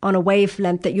a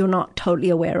wavelength that you're not totally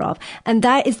aware of. And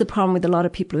that is the problem with a lot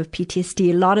of people with PTSD.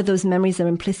 A lot of those memories are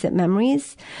implicit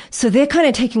memories. So they're kind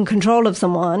of taking control of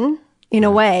someone in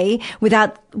a way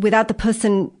without the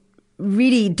person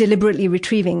really deliberately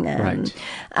retrieving them. Right.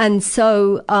 And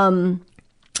so,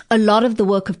 a lot of the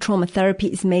work of trauma therapy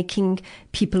is making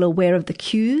people aware of the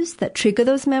cues that trigger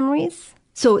those memories.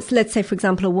 So let's say, for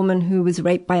example, a woman who was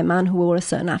raped by a man who wore a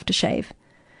certain aftershave.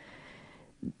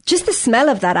 Just the smell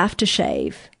of that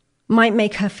aftershave might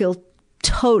make her feel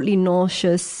totally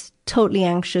nauseous, totally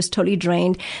anxious, totally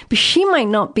drained, but she might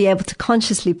not be able to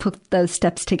consciously put those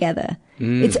steps together.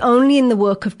 It's only in the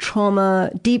work of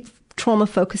deep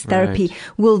trauma-focused therapy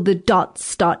will the dots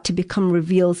start to become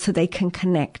revealed so they can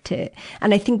connect it.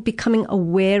 And I think becoming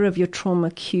aware of your trauma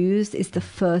cues is the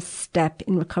first step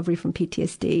in recovery from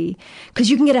PTSD, because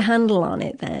you can get a handle on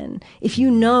it then. If you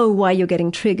know why you're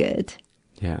getting triggered,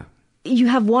 you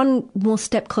have one more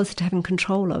step closer to having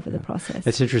control over the process.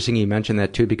 It's interesting you mentioned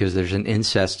that too, because there's an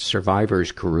incest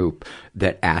survivors group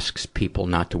that asks people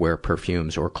not to wear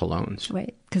perfumes or colognes.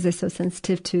 Right, because they're so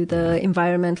sensitive to the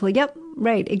environmental. Yep,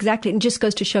 right, exactly. And it just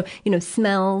goes to show,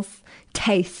 smells,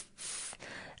 tastes,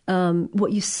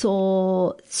 what you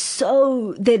saw.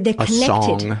 So they're connected. A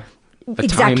song. A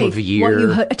exactly. Time of year. What you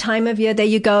heard, a time of year. There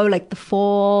you go. Like the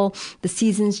fall, the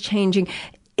seasons changing.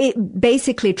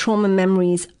 Basically, trauma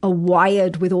memories are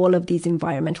wired with all of these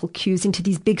environmental cues into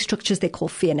these big structures they call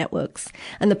fear networks.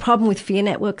 And the problem with fear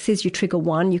networks is you trigger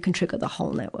one, you can trigger the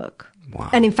whole network.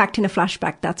 Wow. And in fact, in a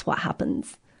flashback, that's what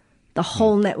happens. The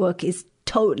whole network is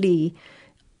totally,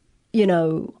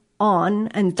 on,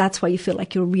 and that's why you feel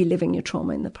like you're reliving your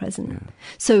trauma in the present.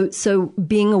 Yeah. So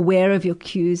being aware of your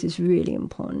cues is really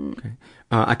important. Okay.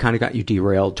 I kind of got you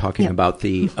derailed talking about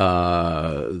the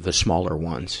smaller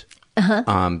ones.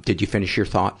 Did you finish your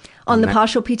thought on the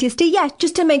partial PTSD? Yeah,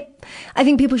 just to I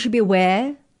think people should be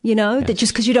aware, that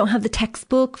just because you don't have the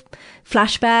textbook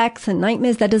flashbacks and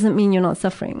nightmares, that doesn't mean you're not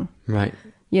suffering. Right.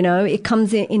 It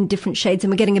comes in different shades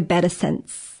and we're getting a better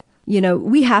sense.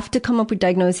 We have to come up with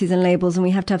diagnoses and labels, and we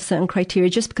have to have certain criteria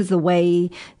just because the way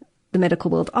the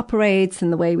medical world operates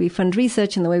and the way we fund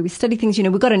research and the way we study things,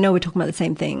 we've got to know we're talking about the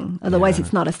same thing. Otherwise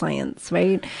it's not a science,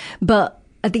 right? But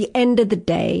at the end of the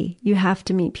day, you have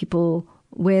to meet people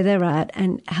where they're at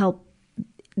and help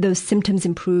those symptoms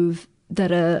improve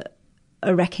that are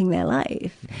wrecking their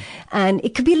life. And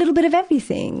it could be a little bit of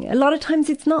everything. A lot of times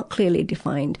it's not clearly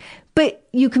defined, but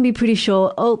you can be pretty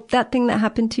sure, that thing that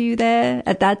happened to you there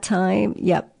at that time,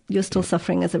 you're still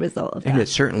suffering as a result of that. And it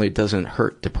certainly doesn't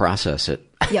hurt to process it.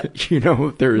 Yep.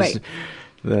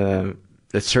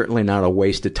 It's certainly not a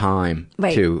waste of time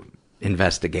to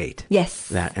investigate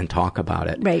that and talk about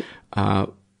it. Right.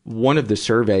 One of the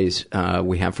surveys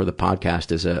we have for the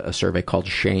podcast is a survey called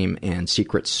Shame and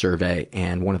Secrets Survey.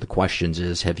 And one of the questions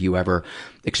is, have you ever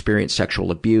experienced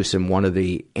sexual abuse? And one of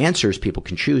the answers people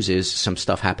can choose is, some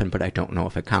stuff happened, but I don't know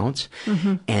if it counts.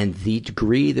 Mm-hmm. And the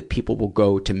degree that people will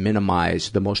go to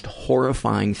minimize the most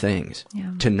horrifying things,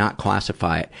 to not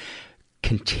classify it,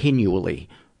 continually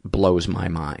blows my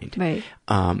mind. Right.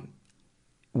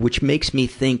 Which makes me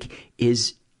think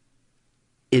is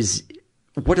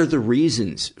what are the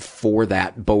reasons for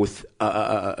that? Both,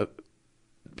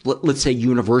 let's say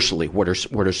universally, what are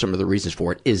some of the reasons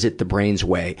for it? Is it the brain's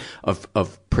way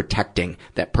of protecting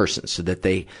that person so that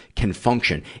they can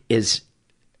function? Is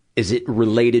it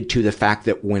related to the fact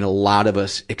that when a lot of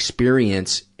us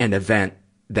experience an event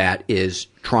that is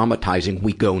traumatizing,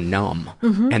 we go numb,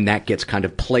 and that gets kind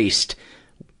of placed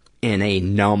in a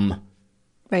numb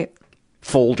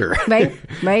folder, right,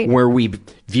 where we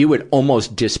view it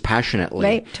almost dispassionately,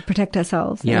 right, to protect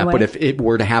ourselves. Yeah, but if it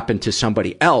were to happen to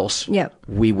somebody else,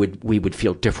 we would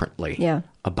feel differently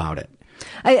about it.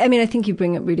 I mean, I think you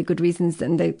bring up really good reasons,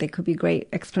 and they could be great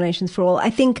explanations for all.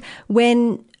 I think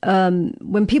when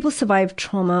people survive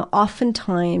trauma,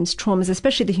 oftentimes traumas,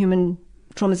 especially the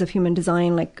traumas of human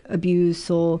design, like abuse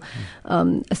or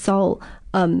assault,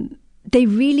 they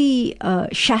really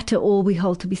shatter all we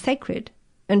hold to be sacred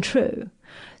and true.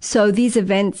 So these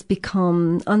events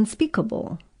become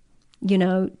unspeakable,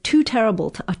 too terrible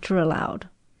to utter aloud.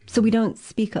 So we don't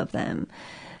speak of them.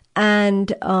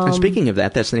 And speaking of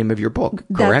that, that's the name of your book,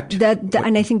 correct?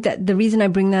 And I think that the reason I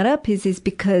bring that up is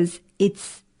because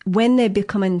it's when they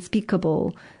become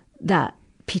unspeakable that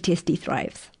PTSD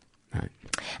thrives. Right.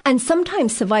 And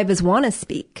sometimes survivors want to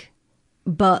speak,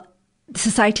 but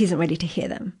society isn't ready to hear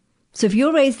them. So if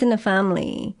you're raised in a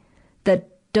family that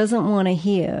doesn't want to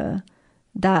hear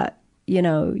that,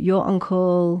 your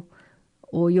uncle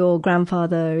or your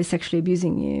grandfather is sexually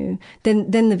abusing you, then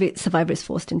the survivor is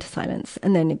forced into silence,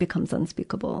 and then it becomes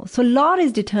unspeakable. So a lot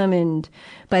is determined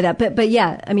by that. But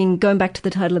yeah, I mean, going back to the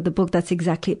title of the book, that's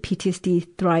exactly it.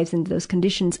 PTSD thrives in those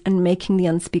conditions, and making the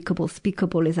unspeakable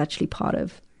speakable is actually part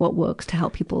of what works to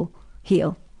help people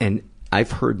heal. And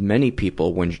I've heard many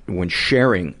people, when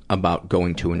sharing about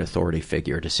going to an authority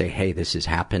figure to say, hey, this is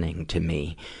happening to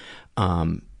me,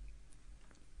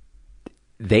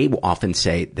 they often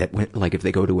say that if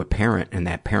they go to a parent and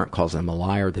that parent calls them a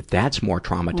liar, that's more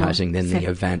traumatizing than the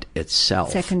event itself.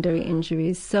 Secondary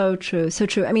injuries. So true. So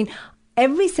true. I mean,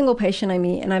 every single patient I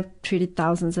meet, and I've treated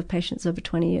thousands of patients over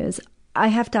 20 years, I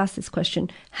have to ask this question.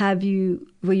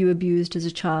 Were you abused as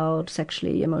a child,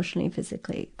 sexually, emotionally,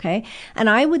 physically? Okay. And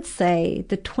I would say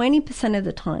that 20% of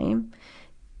the time,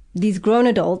 these grown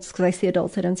adults, because I see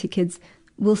adults, I don't see kids,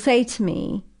 will say to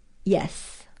me,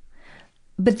 yes.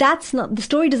 But the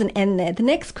story doesn't end there. The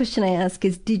next question I ask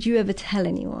is, did you ever tell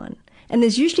anyone? And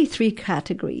there's usually 3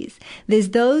 categories. There's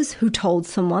those who told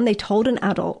someone, they told an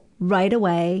adult right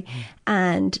away,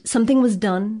 and something was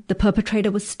done. The perpetrator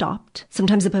was stopped.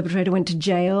 Sometimes the perpetrator went to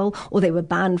jail, or they were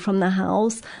banned from the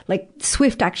house. Like,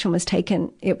 swift action was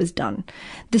taken. It was done.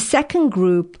 The second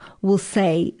group will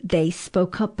say they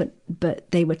spoke up,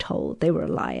 but they were told they were a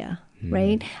liar.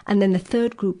 Right? And then the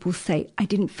third group will say, I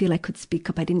didn't feel I could speak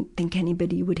up. I didn't think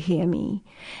anybody would hear me.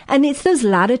 And it's those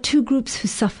latter 2 groups who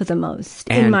suffer the most,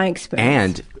 in my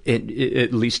experience. And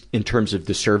at least in terms of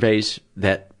the surveys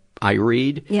that I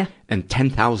read, and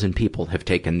 10,000 people have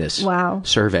taken this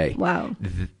survey. Wow.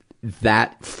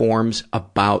 That forms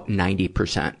about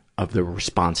 90% of the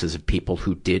responses of people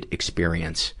who did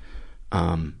experience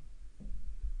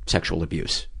sexual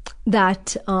abuse.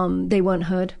 That they weren't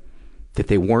heard. That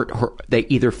they weren't heard. They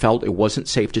either felt it wasn't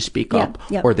safe to speak up,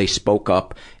 or they spoke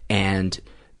up and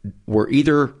were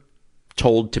either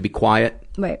told to be quiet,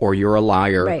 or you're a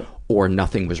liar, or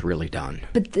nothing was really done.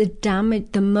 But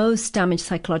the most damage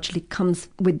psychologically comes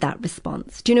with that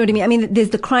response. Do you know what I mean? I mean,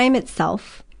 there's the crime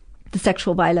itself, the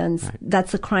sexual violence,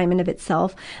 that's a crime in of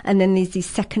itself. And then there's these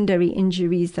secondary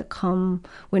injuries that come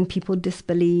when people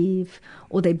disbelieve,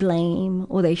 or they blame,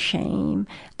 or they shame.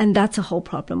 And that's a whole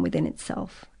problem within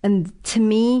itself. And to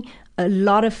me, a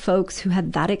lot of folks who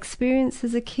had that experience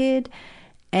as a kid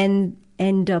and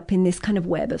end up in this kind of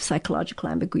web of psychological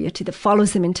ambiguity that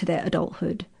follows them into their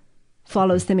adulthood,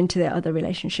 follows them into their other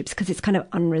relationships, because it's kind of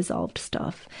unresolved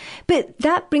stuff. But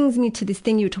that brings me to this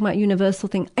thing you were talking about, universal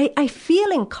thing. I feel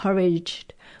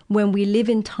encouraged when we live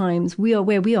in times where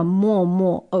we are more and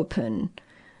more open.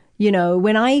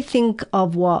 When I think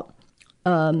of what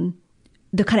the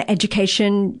kind of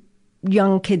education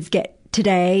young kids get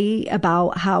today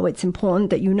about how it's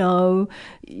important that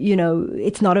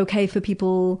it's not okay for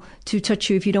people to touch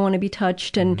you if you don't want to be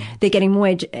touched, and they're getting more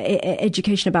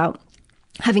education about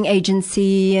having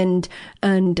agency and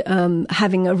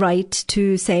having a right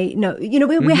to say no.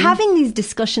 We're having these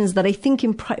discussions that I think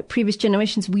in previous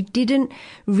generations we didn't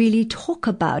really talk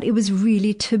about. It was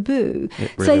really taboo.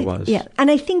 It really was. Yeah, and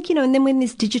I think and then when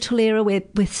this digital era where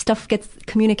stuff gets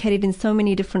communicated in so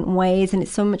many different ways and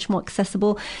it's so much more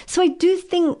accessible, so I do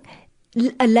think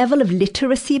a level of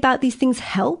literacy about these things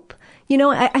help.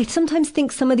 I sometimes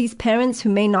think some of these parents who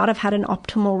may not have had an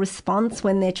optimal response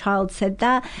when their child said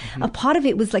that, a part of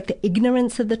it was like the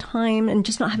ignorance of the time and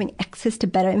just not having access to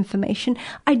better information.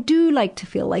 I do like to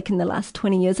feel like in the last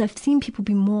 20 years, I've seen people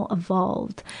be more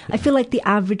evolved. I feel like the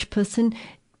average person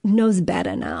knows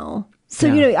better now. So,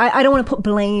 I don't want to put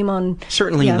blame on...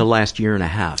 Certainly in the last year and a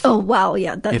half. Oh, wow,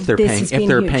 yeah. If they're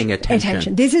paying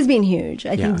attention. This has been huge.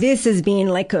 I think this has been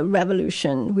like a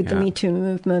revolution with the Me Too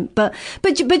movement. But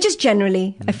just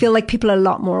generally, I feel like people are a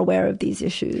lot more aware of these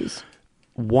issues.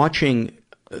 Watching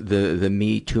the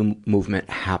Me Too movement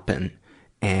happen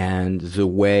and the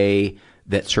way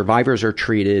that survivors are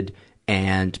treated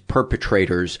and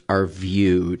perpetrators are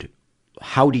viewed,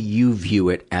 how do you view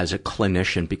it as a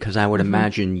clinician? Because I would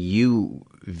imagine you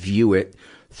view it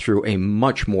through a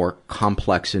much more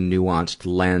complex and nuanced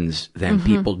lens than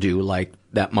people do. Like,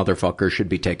 that motherfucker should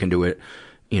be taken to a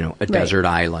desert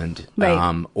island,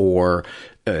 or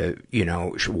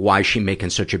why is she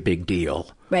making such a big deal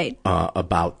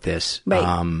about this?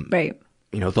 The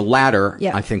latter,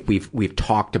 I think we've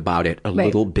talked about it a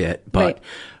little bit, but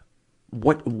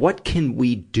what can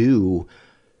we do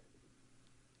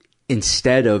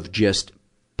instead of just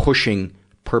pushing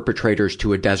perpetrators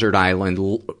to a desert island,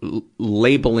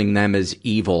 labeling them as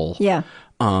evil,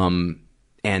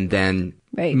 and then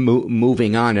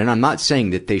moving on. And I'm not saying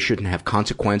that they shouldn't have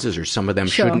consequences or some of them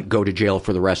shouldn't go to jail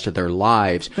for the rest of their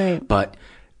lives. But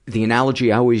the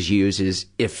analogy I always use is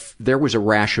if there was a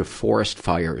rash of forest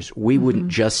fires, we wouldn't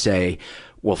just say,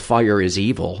 well, fire is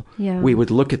evil. We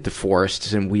would look at the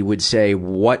forests and we would say,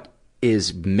 what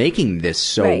is making this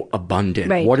so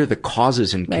abundant? What are the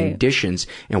causes and conditions,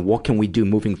 and what can we do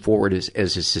moving forward as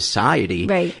a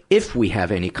society if we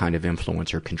have any kind of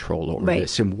influence or control over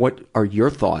this? And what are your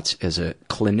thoughts as a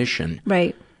clinician?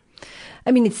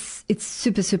 I mean, it's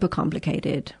super, super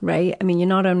complicated, right? I mean, you're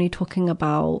not only talking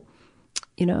about,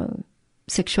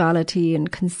 sexuality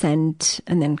and consent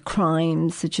and then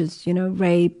crimes such as,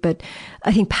 rape, but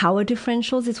I think power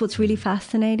differentials is what's really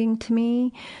fascinating to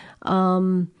me.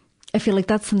 I feel like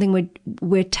that's something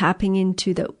we're tapping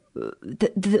into,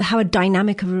 that how a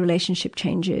dynamic of a relationship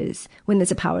changes when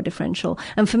there's a power differential.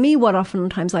 And for me, what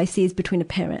oftentimes I see is between a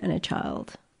parent and a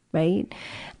child, right?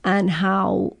 And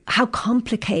how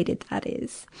complicated that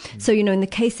is. So, in the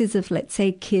cases of, let's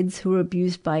say, kids who are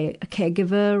abused by a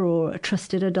caregiver or a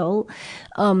trusted adult,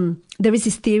 there is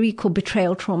this theory called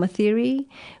betrayal trauma theory,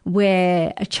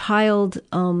 where a child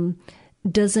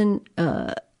doesn't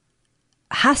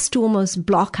has to almost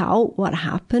block out what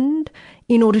happened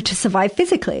in order to survive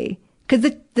physically. Because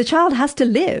the child has to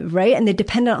live, right? And they're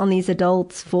dependent on these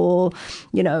adults for,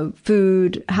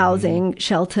 food, housing,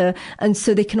 shelter. And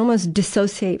so they can almost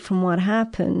dissociate from what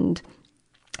happened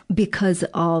because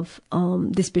of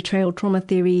this betrayal trauma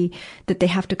theory, that they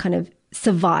have to kind of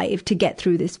survive to get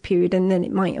through this period. And then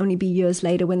it might only be years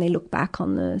later when they look back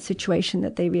on the situation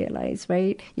that they realize,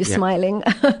 right? You're smiling.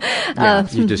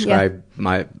 You describe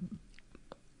my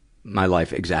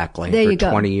life exactly. There For you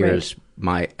go. 20 years,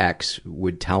 my ex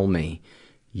would tell me,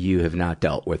 you have not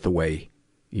dealt with the way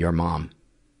your mom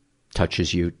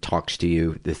touches you, talks to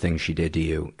you, the things she did to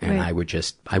you. And I would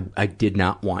I did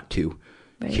not want to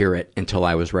hear it until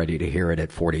I was ready to hear it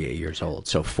at 48 years old.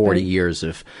 So 40 years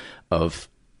of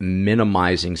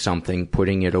minimizing something,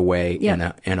 putting it away in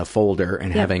a folder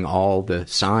and having all the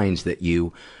signs that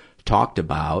you talked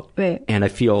about. And I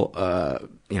feel,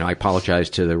 I apologize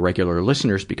to the regular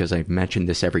listeners because I've mentioned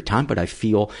this every time, but I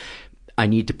feel I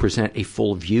need to present a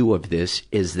full view of this,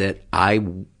 is that I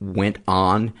went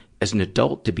on as an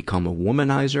adult to become a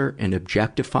womanizer, an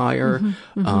objectifier.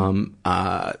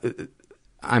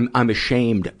 I'm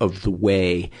ashamed of the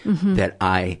way that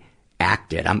I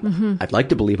acted. I'd like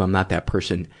to believe I'm not that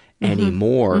person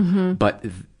anymore, but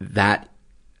that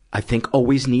I think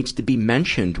always needs to be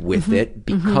mentioned with it,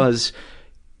 because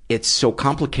it's so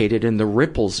complicated, and the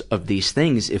ripples of these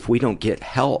things, if we don't get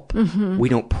help, we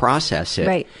don't process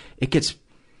it. It gets...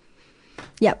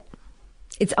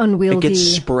 It's unwieldy. It gets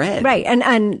spread.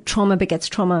 And trauma begets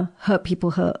trauma. Hurt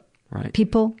people hurt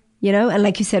people, And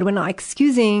like you said, we're not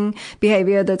excusing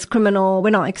behavior that's criminal. We're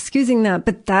not excusing that,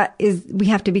 but we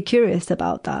have to be curious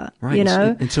about that,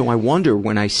 And so I wonder,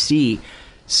 when I see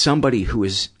somebody who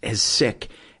is as sick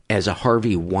as a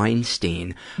Harvey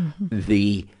Weinstein,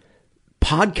 the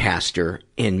podcaster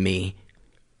in me,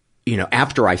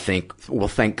 after I think, well,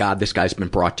 thank God this guy's been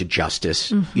brought to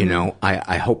justice.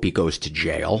 I hope he goes to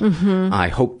jail. I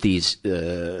hope these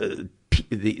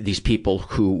people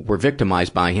who were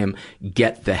victimized by him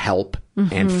get the help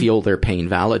and feel their pain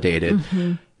validated.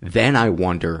 Then I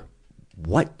wonder,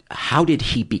 how did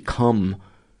he become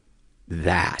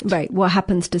that? What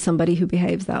happens to somebody who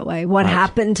behaves that way? What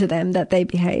happened to them that they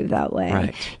behave that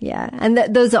way? And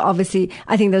those are obviously,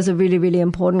 I think those are really, really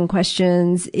important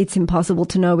questions. It's impossible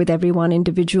to know with every one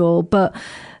individual, but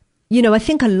I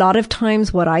think a lot of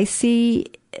times what I see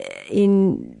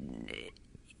in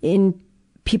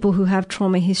people who have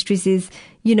trauma histories is,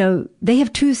 they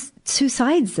have two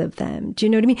sides of them. Do you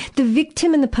know what I mean? The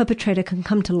victim and the perpetrator can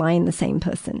come to lie in the same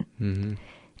person.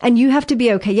 And you have to be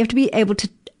okay. You have to be able to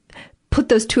put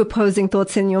those two opposing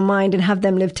thoughts in your mind and have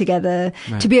them live together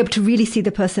to be able to really see the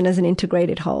person as an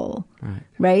integrated whole.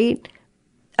 Right?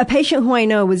 A patient who I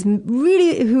know was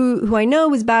really, who I know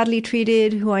was badly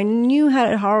treated, who I knew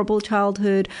had a horrible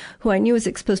childhood, who I knew was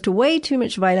exposed to way too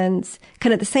much violence,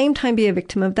 can at the same time be a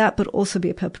victim of that, but also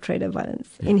be a perpetrator of violence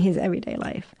in his everyday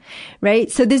life. Right?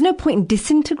 So there's no point in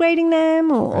disintegrating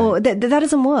them or that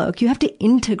doesn't work. You have to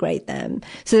integrate them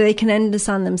so they can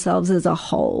understand themselves as a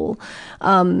whole.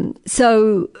 I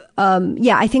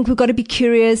think we've got to be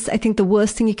curious. I think the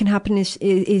worst thing that can happen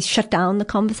is shut down the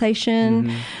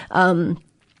conversation.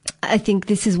 I think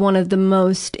this is one of the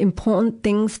most important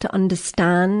things to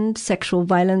understand, sexual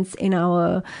violence in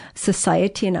our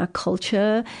society, in our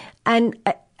culture. And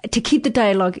to keep the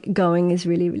dialogue going is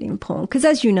really, really important. Because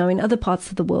as you know, in other parts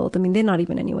of the world, I mean, they're not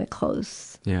even anywhere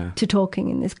close to talking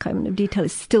in this kind of detail.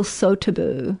 It's still so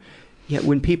taboo. Yeah,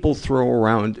 when people throw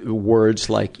around words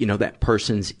like, that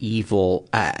person's evil,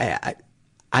 I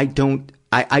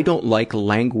don't like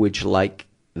language like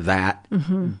that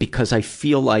because I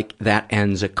feel like that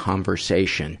ends a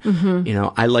conversation.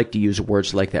 I like to use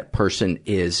words like that person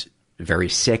is very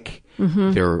sick.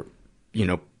 They're,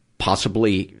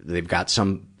 possibly they've got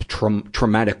some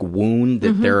traumatic wound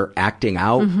that they're acting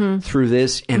out through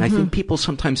this. And I think people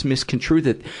sometimes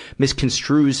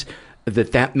misconstrues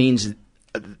that means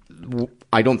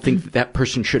I don't think that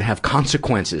person should have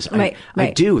consequences. Right.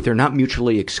 I do. They're not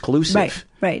mutually exclusive.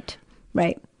 Right.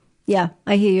 Yeah,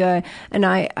 I hear you, and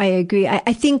I agree.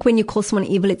 I think when you call someone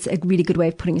evil, it's a really good way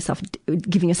of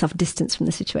giving yourself distance from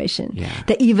the situation. Yeah.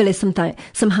 That evil is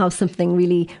somehow something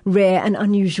really rare and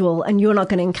unusual, and you're not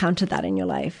going to encounter that in your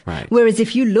life. Right. Whereas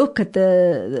if you look at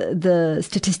the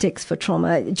statistics for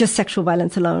trauma, just sexual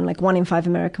violence alone, like 1 in 5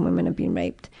 American women have been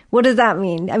raped. What does that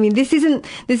mean? I mean, this isn't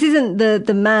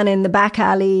the man in the back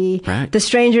alley, the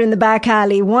stranger in the back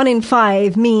alley. 1 in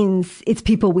 5 means it's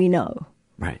people we know.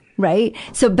 Right?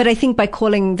 So, but I think by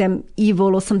calling them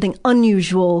evil or something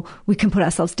unusual, we can put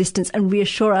ourselves distance and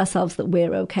reassure ourselves that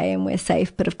we're okay and we're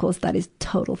safe. But of course, that is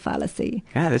total fallacy.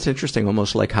 Yeah, that's interesting.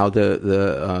 Almost like how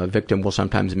the victim will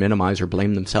sometimes minimize or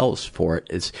blame themselves for it.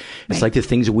 It's like the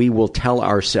things we will tell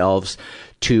ourselves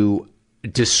to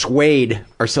dissuade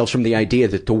ourselves from the idea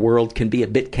that the world can be a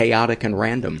bit chaotic and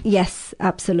random. Yes,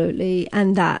 absolutely.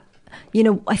 And that,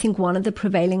 I think one of the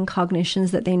prevailing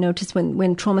cognitions that they noticed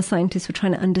when trauma scientists were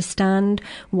trying to understand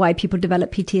why people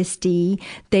develop PTSD,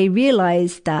 they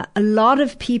realized that a lot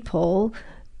of people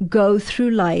go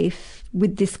through life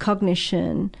with this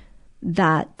cognition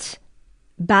that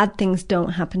bad things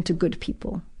don't happen to good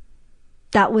people.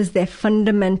 That was their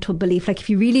fundamental belief. Like if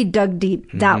you really dug deep,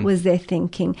 that was their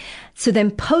thinking. So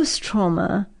then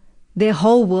post-trauma, their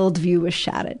whole worldview was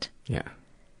shattered. Yeah.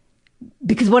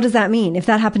 Because what does that mean? If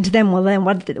that happened to them, well then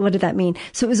what did that mean?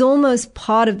 So it was almost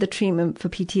part of the treatment for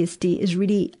PTSD is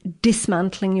really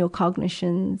dismantling your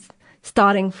cognitions,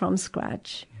 starting from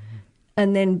scratch,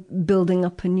 and then building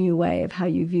up a new way of how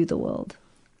you view the world.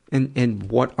 And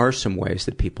what are some ways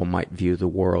that people might view the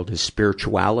world? Does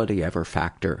spirituality ever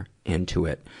factor into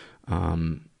it?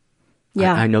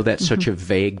 I know that's such a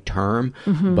vague term,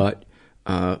 but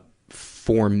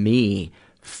for me,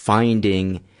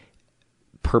 finding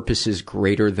purposes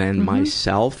greater than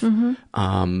myself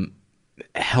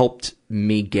helped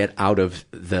me get out of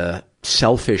the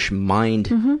selfish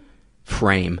mind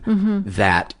frame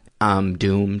that I'm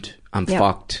doomed, I'm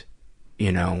fucked,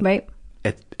 right,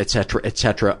 et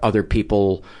cetera. Other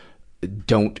people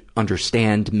don't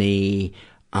understand me.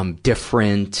 I'm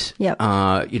different.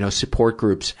 Support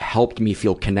groups helped me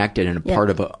feel connected and a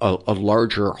part of a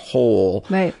larger whole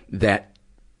that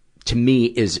to me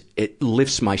it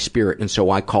lifts my spirit. And so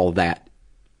I call that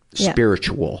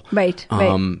spiritual. Right.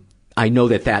 I know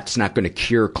that that's not going to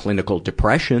cure clinical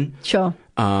depression. Sure.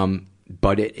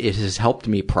 But it has helped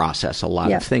me process a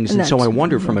lot of things. And so I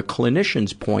wonder from a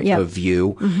clinician's point of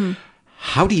view,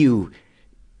 how do you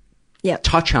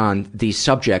touch on these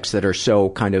subjects that are so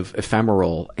kind of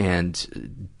ephemeral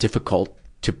and difficult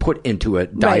to put into a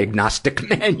diagnostic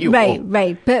manual?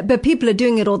 Right. But people are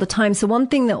doing it all the time. So one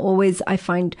thing that always I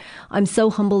find I'm so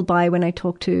humbled by when I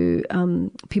talk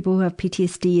to people who have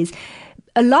PTSD is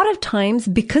a lot of times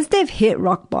because they've hit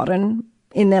rock bottom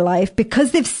in their life,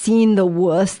 because they've seen the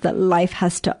worst that life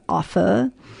has to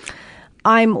offer,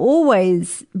 I'm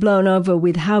always blown over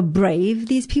with how brave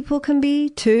these people can be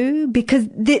too, because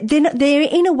they're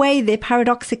in a way, they're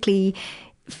paradoxically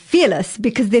fearless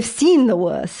because they've seen the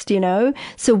worst,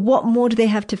 So what more do they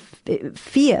have to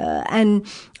fear? And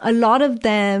a lot of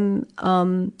them,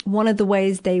 one of the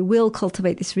ways they will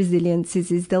cultivate this resilience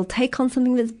is they'll take on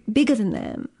something that's bigger than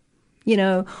them,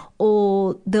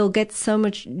 or they'll get so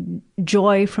much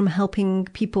joy from helping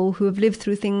people who have lived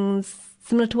through things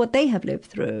similar to what they have lived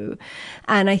through.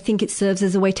 And I think it serves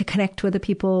as a way to connect to other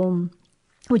people,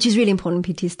 which is really important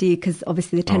in PTSD because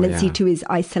obviously the tendency to is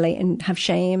isolate and have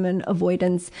shame and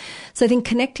avoidance. So I think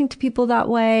connecting to people that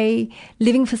way,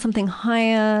 living for something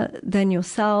higher than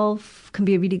yourself can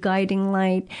be a really guiding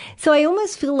light. So I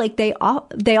almost feel like they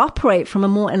operate from a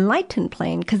more enlightened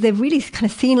plane because they've really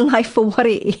kind of seen life for what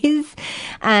it is.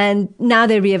 And now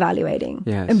they're reevaluating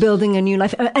and building a new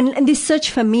life and this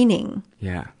search for meaning.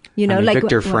 Yeah. Like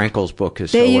Viktor Frankl's book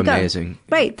is so amazing.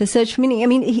 Right. The search for meaning. I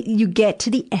mean, you get to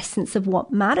the essence of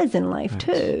what matters in life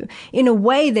too. In a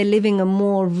way, they're living a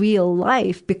more real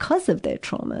life because of their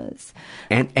traumas.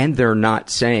 And they're not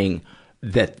saying,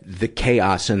 that the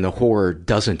chaos and the horror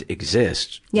doesn't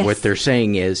exist. Yes. What they're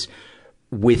saying is,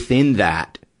 within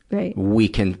that, right, we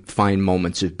can find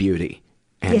moments of beauty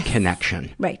and yes,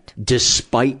 connection. Right.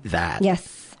 Despite that.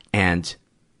 Yes. And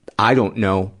I don't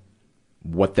know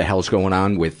what the hell's going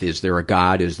on with, is there a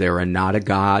God? Is there not a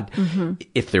God? Mm-hmm.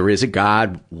 If there is a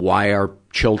God, why are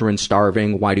children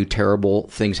starving? Why do terrible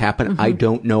things happen? Mm-hmm. I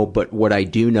don't know. But what I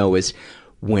do know is,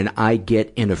 when I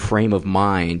get in a frame of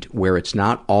mind where it's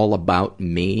not all about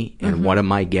me and mm-hmm. what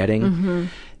am I getting, mm-hmm.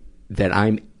 that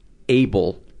I'm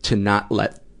able to not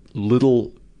let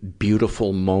little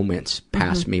beautiful moments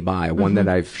pass mm-hmm. me by. Mm-hmm. One that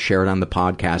I've shared on the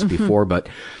podcast mm-hmm. before, but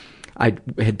I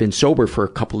had been sober for a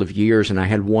couple of years, and I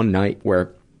had one night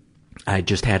where I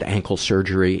just had ankle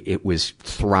surgery. It was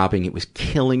throbbing. It was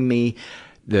killing me.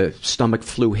 The stomach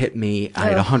flu hit me. I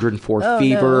had 104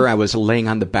 fever. No. I was laying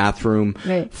on the bathroom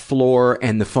floor,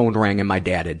 and the phone rang, and my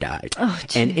dad had died. Oh,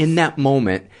 and in that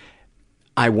moment,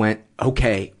 I went,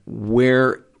 okay,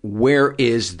 where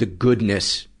is the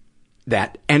goodness,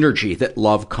 that energy that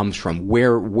love comes from?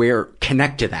 Where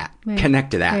connect to that,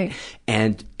 connect to that. Right.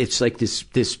 And it's like this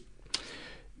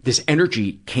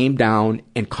energy came down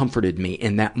and comforted me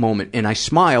in that moment. And I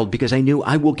smiled because I knew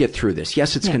I will get through this.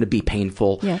 Yes, it's going to be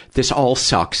painful. Yeah. This all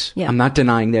sucks. Yeah. I'm not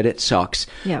denying that it sucks,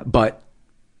 but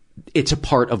it's a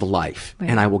part of life,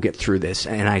 and I will get through this.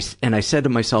 And I said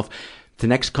to myself, the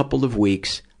next couple of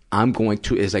weeks, I'm going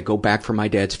to, as I go back for my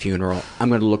dad's funeral, I'm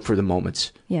going to look for the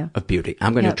moments of beauty.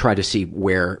 I'm going to try to see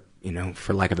where,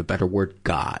 for lack of a better word,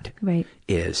 God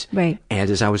is. Right. And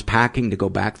as I was packing to go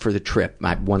back for the trip,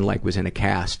 my one leg was in a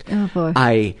cast. Oh, boy.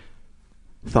 I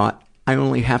thought, I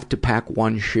only have to pack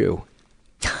one shoe.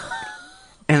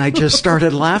 And I just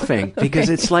started laughing because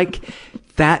it's like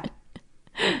that.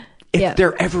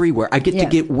 They're everywhere. I get to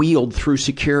get wheeled through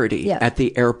security at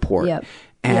the airport.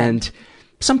 And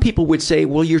some people would say,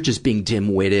 well, you're just being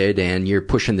dim-witted and you're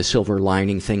pushing the silver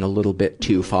lining thing a little bit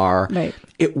too far. Right.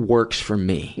 It works for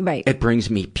me. Right. It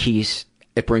brings me peace.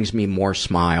 It brings me more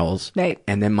smiles. Right.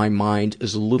 And then my mind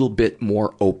is a little bit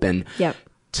more open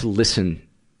to listen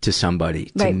to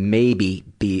somebody, to maybe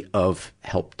be of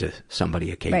help to somebody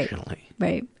occasionally.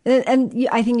 Right. And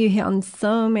I think you hit on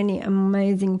so many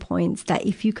amazing points that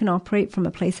if you can operate from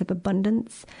a place of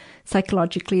abundance,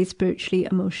 psychologically, spiritually,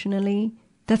 emotionally,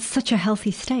 that's such a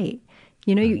healthy state.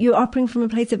 You're operating from a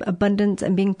place of abundance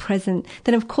and being present,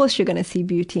 then of course you're going to see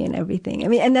beauty in everything. I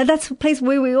mean, and that's a place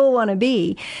where we all want to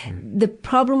be. The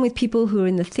problem with people who are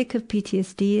in the thick of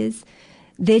PTSD is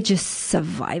they're just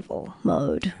survival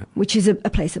mode, which is a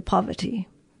place of poverty.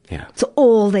 Yeah. So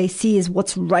all they see is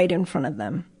what's right in front of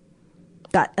them.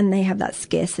 And they have that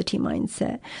scarcity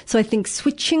mindset. So I think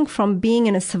switching from being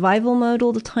in a survival mode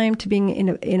all the time to being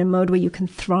in a mode where you can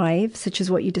thrive, such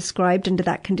as what you described under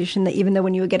that condition, that even though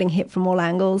when you were getting hit from all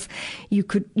angles, you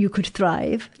could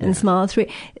thrive and smile through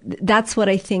it. That's what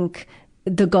I think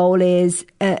the goal is.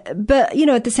 But,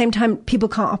 at the same time, people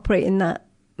can't operate in that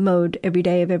mode every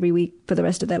day of every week for the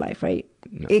rest of their life, right?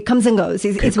 No. It comes and goes.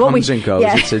 It comes and goes.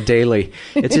 Yeah. It's a daily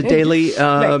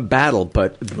battle,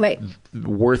 but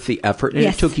worth the effort. And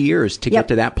it took years to get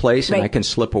to that place, and I can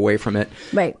slip away from it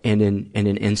in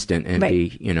an instant and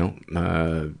be,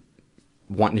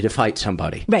 wanting to fight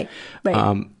somebody. Right.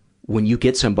 When you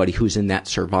get somebody who's in that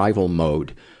survival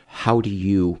mode, how do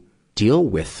you deal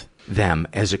with them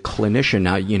as a clinician?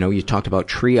 Now, you talked about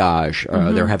triage.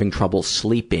 They're having trouble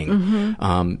sleeping.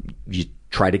 Mm-hmm. You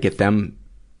try to get them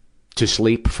to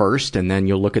sleep first, and then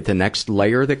you'll look at the next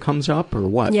layer that comes up, or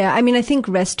what? Yeah, I mean, I think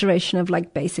restoration of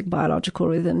basic biological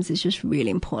rhythms is just really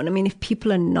important. I mean, if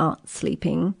people are not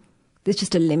sleeping, there's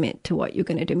just a limit to what you're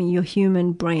going to do. I mean, your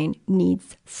human brain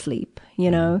needs sleep,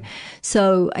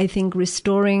 So I think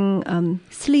restoring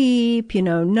sleep,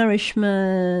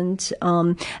 nourishment,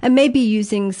 and maybe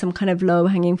using some kind of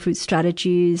low-hanging fruit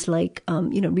strategies like,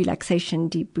 relaxation,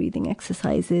 deep breathing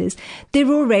exercises. They're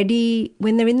already,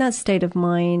 when they're in that state of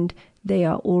mind, they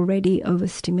are already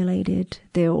overstimulated.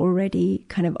 They're already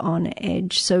kind of on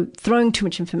edge. So throwing too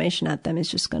much information at them is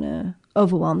just going to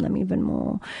overwhelm them even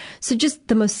more. So just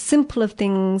the most simple of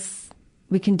things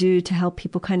we can do to help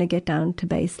people kind of get down to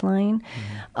baseline.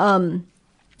 Mm-hmm.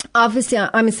 Obviously,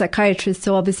 I'm a psychiatrist,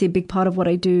 so obviously a big part of what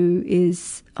I do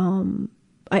is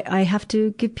I have to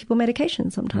give people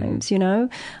medication sometimes,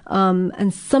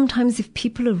 and sometimes if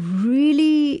people are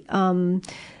really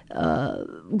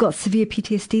got severe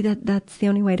PTSD, that's the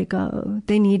only way to go.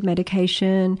 They need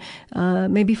medication,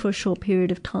 maybe for a short period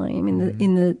of time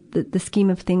in the scheme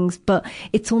of things, but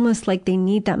it's almost like they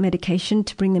need that medication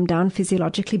to bring them down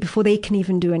physiologically before they can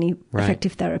even do any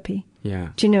effective therapy. Yeah.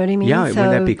 Do you know what I mean? Yeah.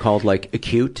 Wouldn't that be called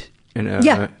acute?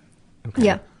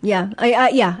 Okay. Yeah,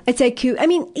 I'd say Q. I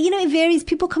mean, it varies.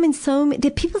 People come in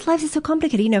people's lives are so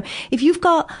complicated. If you've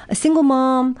got a single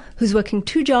mom who's working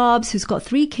 2 jobs, who's got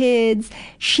 3 kids,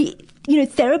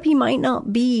 therapy might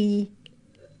not be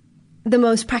the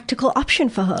most practical option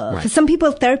for her. Right. For some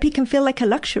people, therapy can feel like a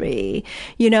luxury.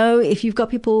 If you've got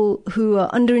people who are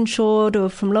underinsured or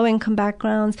from low income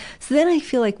backgrounds. So then I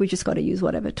feel like we just got to use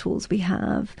whatever tools we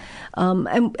have.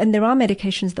 And there are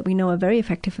medications that we know are very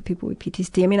effective for people with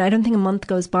PTSD. I mean, I don't think a month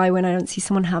goes by when I don't see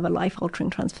someone have a life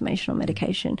altering transformational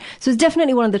medication. So it's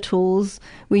definitely one of the tools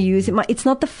we use. It's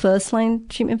not the first line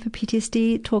treatment for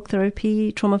PTSD. Talk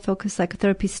therapy, trauma focused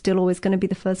psychotherapy is still always going to be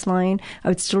the first line. I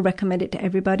would still recommend it to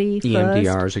everybody.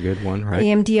 EMDR is a good one, right?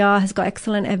 EMDR has got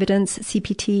excellent evidence.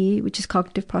 CPT, which is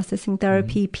cognitive processing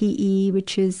therapy, PE,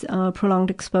 which is prolonged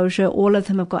exposure. All of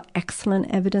them have got excellent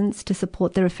evidence to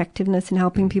support their effectiveness in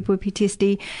helping people with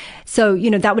PTSD. So,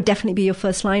 that would definitely be your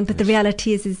first line. But the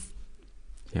reality is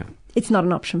it's not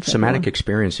an option for Somatic everyone.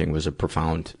 experiencing was a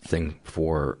profound thing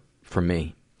for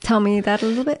me. Tell me that a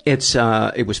little bit.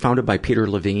 It was founded by Peter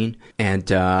Levine, and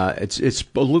it's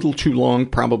a little too long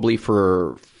probably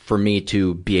for me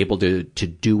to be able to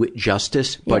do it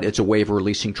justice, but it's a way of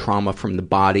releasing trauma from the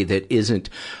body that isn't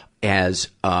as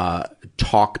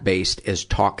talk-based as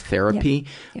talk therapy.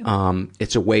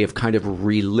 It's a way of kind of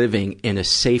reliving in a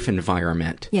safe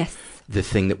environment the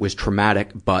thing that was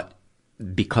traumatic, but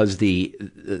because the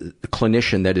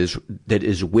clinician that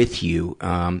is with you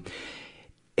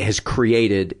has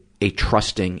created a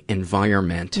trusting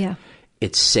environment,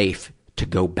 it's safe to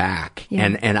go back.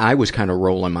 And I was kind of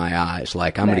rolling my eyes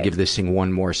like, I'm going to give this thing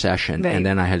one more session. And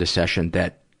then I had a session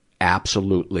that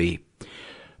absolutely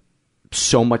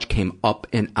so much came up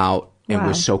and out and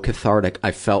was so cathartic.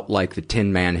 I felt like the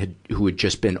Tin Man who had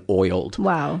just been oiled.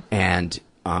 Wow. And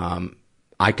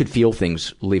I could feel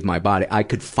things leave my body. I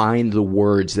could find the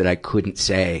words that I couldn't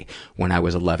say when I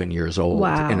was 11 years old.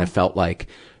 Wow. And I felt like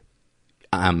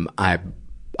I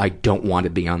don't want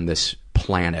to be on this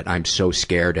planet. I'm so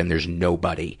scared, and there's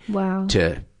nobody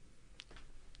to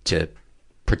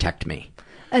protect me.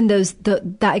 And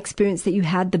that experience that you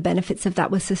had, the benefits of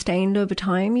that were sustained over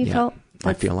time, you felt?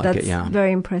 I feel like it, That's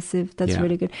very impressive. That's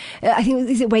really good. I think,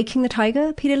 is it Waking the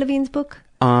Tiger, Peter Levine's book?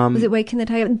 Was it Waking the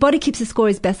Tiger? Body Keeps the Score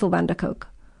is Bessel van der Kolk.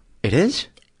 It is?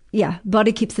 Yeah,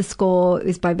 Body Keeps the Score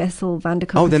is by Bessel van der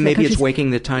Kolk. Oh, then maybe it's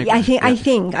Waking the Tiger. I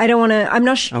think. I don't want to, I'm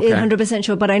not 100%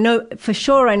 sure, but I know, for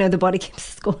sure I know the Body Keeps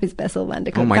the Score is Bessel van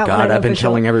der Kolk. Oh my God, I've been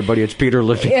telling everybody it's Peter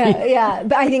Levine. Yeah,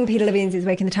 but I think Peter Levine's is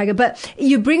Waking the Tiger. But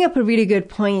you bring up a really good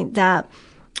point that,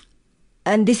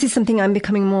 and this is something I'm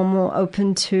becoming more and more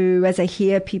open to as I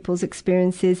hear people's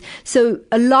experiences. So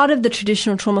a lot of the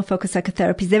traditional trauma-focused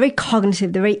psychotherapies, they're very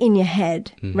cognitive, they're very in your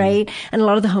head, right? And a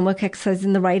lot of the homework exercises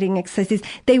and the writing exercises,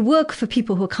 they work for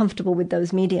people who are comfortable with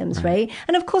those mediums, right?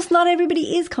 And of course, not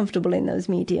everybody is comfortable in those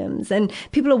mediums, and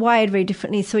people are wired very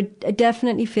differently. So I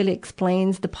definitely feel it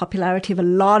explains the popularity of a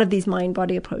lot of these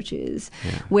mind-body approaches,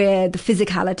 where the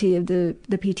physicality of the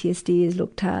PTSD is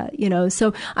looked at,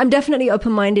 So I'm definitely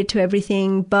open-minded to everything.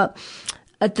 But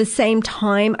at the same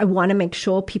time, I want to make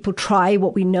sure people try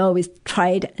what we know is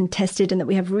tried and tested and that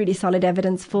we have really solid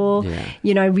evidence for. I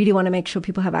really want to make sure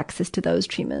people have access to those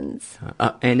treatments.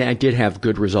 And I did have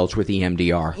good results with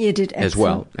EMDR as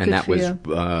well. And good that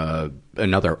was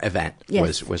another event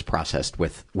was processed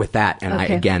with that. And I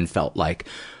again felt like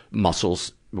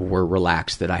muscles were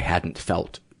relaxed that I hadn't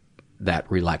felt that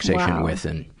relaxation with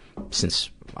and since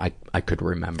I could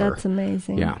remember. That's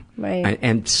amazing. Yeah. Right.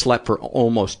 And slept for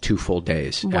almost 2 full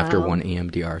days after one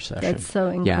EMDR session. That's so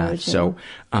encouraging. Yeah. So,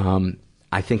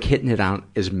 I think hitting it on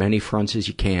as many fronts as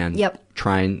you can.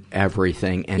 Trying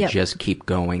everything and just keep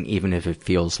going, even if it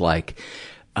feels like,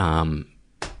 I'm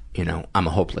a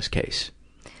hopeless case.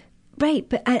 Right.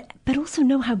 But also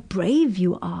know how brave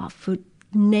you are for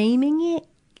naming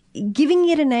it, giving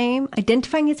it a name,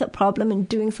 identifying it's a problem and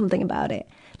doing something about it.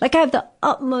 Like, I have the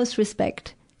utmost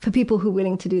respect for people who are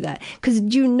willing to do that. Because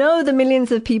the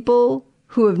millions of people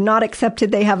who have not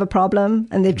accepted they have a problem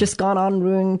and they've just gone on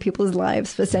ruining people's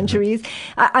lives for centuries.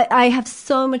 I have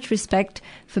so much respect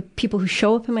for people who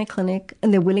show up in my clinic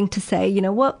and they're willing to say, you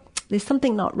know what, there's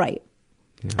something not right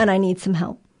and I need some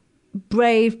help.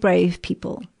 Brave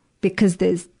people, because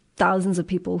there's thousands of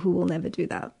people who will never do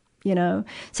that.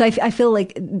 So I feel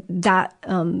like that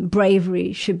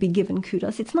bravery should be given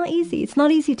kudos. It's not easy. It's not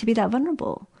easy to be that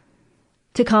vulnerable.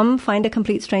 To come find a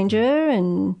complete stranger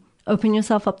and open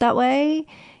yourself up that way,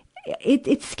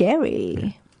 it's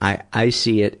scary. I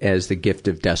see it as the gift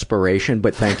of desperation,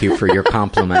 but thank you for your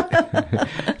compliment.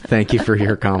 Thank you for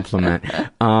your compliment.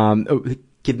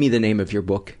 Give me the name of your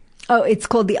book. Oh, it's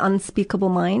called The Unspeakable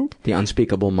Mind. The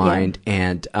Unspeakable Mind. Yeah.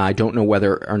 And I don't know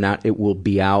whether or not it will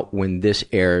be out when this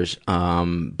airs,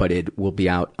 but it will be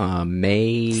out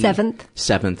May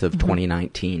 7th of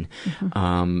 2019.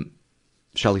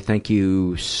 Shaili, thank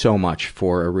you so much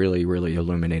for a really, really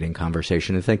illuminating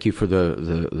conversation. And thank you for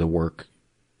the work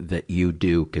that you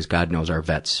do, because God knows our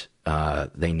vets,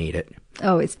 they need it.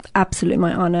 Oh, it's absolutely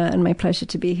my honor and my pleasure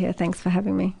to be here. Thanks for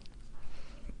having me.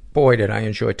 Boy, did I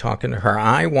enjoy talking to her.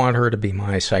 I want her to be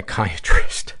my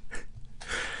psychiatrist.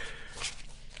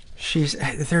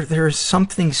 There's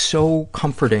something so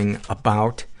comforting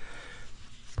about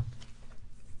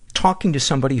talking to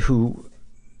somebody who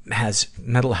has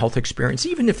mental health experience,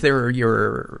 even if they're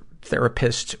your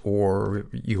therapist or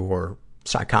your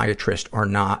psychiatrist or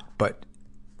not, but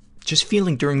just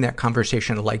feeling during that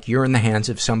conversation like you're in the hands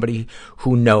of somebody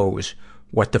who knows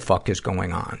what the fuck is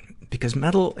going on. Because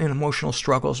mental and emotional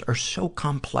struggles are so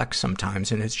complex sometimes,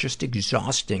 and it's just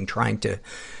exhausting trying to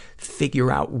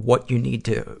figure out what you need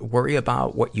to worry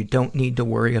about, what you don't need to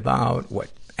worry about, what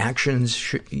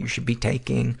actions you should be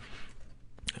taking,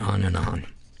 on and on.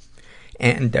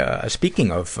 And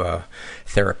speaking of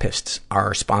therapists,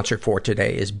 our sponsor for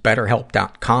today is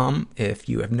BetterHelp.com. If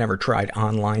you have never tried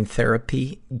online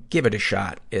therapy, give it a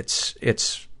shot.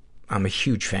 I'm a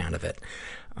huge fan of it.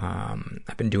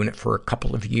 I've been doing it for a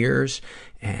couple of years,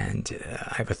 and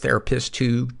I have a therapist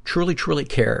who truly, truly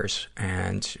cares,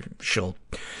 and she'll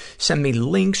send me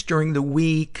links during the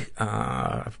week,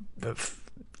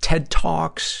 TED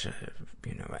Talks,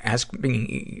 ask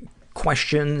me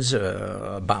questions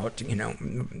about,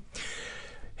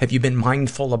 have you been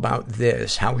mindful about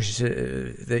this? How's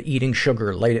the eating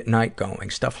sugar late at night going?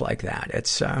 Stuff like that.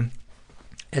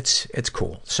 It's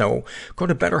cool. So go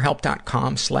to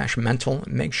betterhelp.com/mental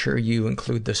and make sure you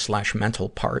include the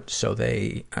 /mental part so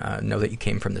they know that you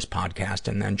came from this podcast,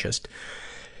 and then just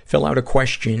fill out a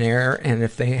questionnaire. And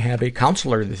if they have a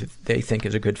counselor that they think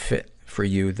is a good fit for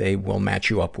you, they will match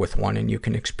you up with one, and you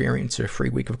can experience a free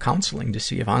week of counseling to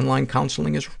see if online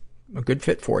counseling is a good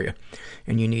fit for you.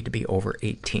 And you need to be over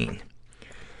 18.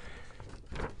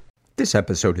 This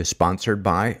episode is sponsored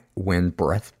by When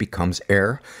Breath Becomes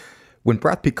Air. When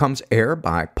Breath Becomes Air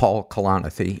by Paul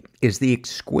Kalanithi is the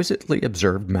exquisitely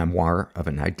observed memoir of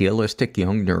an idealistic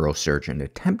young neurosurgeon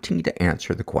attempting to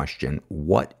answer the question,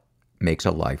 what makes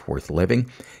a life worth living,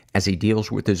 as he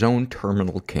deals with his own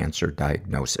terminal cancer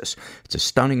diagnosis. It's a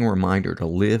stunning reminder to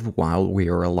live while we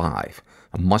are alive.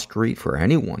 A must-read for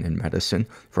anyone in medicine,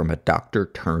 from a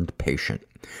doctor-turned-patient.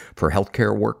 For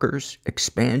healthcare workers,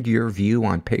 expand your view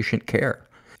on patient care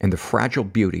and the fragile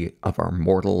beauty of our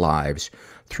mortal lives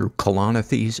through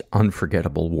Kalanithi's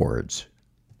unforgettable words.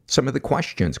 Some of the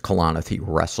questions Kalanithi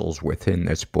wrestles with in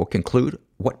this book include,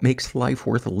 what makes life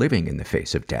worth living in the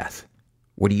face of death?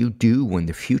 What do you do when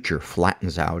the future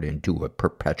flattens out into a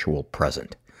perpetual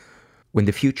present? When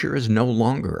the future is no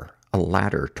longer a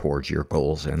ladder towards your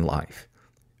goals in life?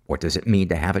 What does it mean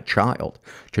to have a child,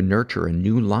 to nurture a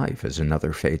new life as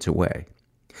another fades away?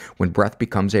 When Breath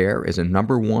Becomes Air is a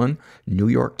 #1 New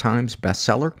York Times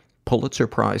bestseller, Pulitzer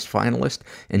Prize finalist,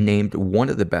 and named one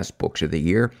of the best books of the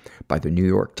year by the New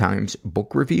York Times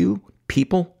Book Review,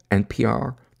 People,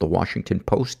 NPR, The Washington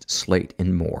Post, Slate,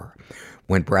 and more.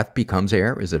 When Breath Becomes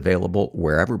Air is available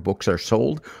wherever books are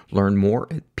sold. Learn more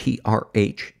at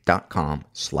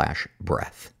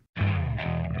prh.com/breath.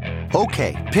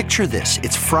 Okay, picture this.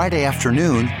 It's Friday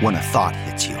afternoon when a thought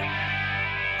hits you.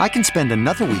 I can spend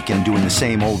another weekend doing the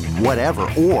same old whatever,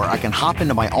 or I can hop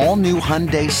into my all-new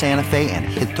Hyundai Santa Fe and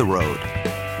hit the road.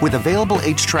 With available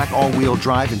H-Track all-wheel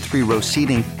drive and 3-row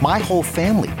seating, my whole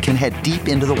family can head deep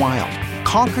into the wild.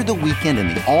 Conquer the weekend in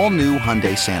the all-new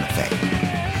Hyundai Santa Fe.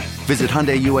 Visit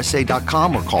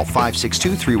HyundaiUSA.com or call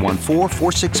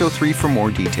 562-314-4603 for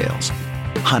more details.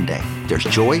 Hyundai, there's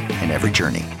joy in every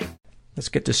journey. Let's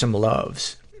get to some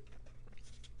loves.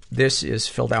 This is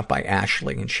filled out by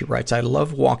Ashley, and she writes, I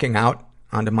love walking out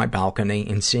onto my balcony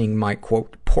and seeing my,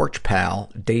 quote, porch pal,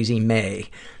 Daisy May,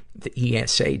 the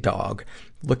ESA dog,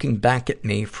 looking back at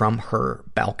me from her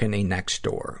balcony next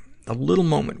door. A little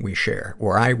moment we share,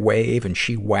 where I wave and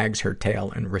she wags her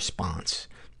tail in response,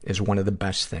 is one of the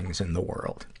best things in the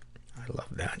world. I love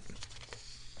that.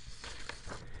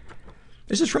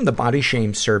 This is from the Body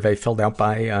Shame survey filled out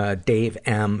by Dave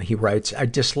M. He writes, I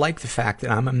dislike the fact that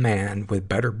I'm a man with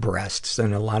better breasts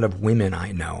than a lot of women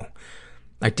I know.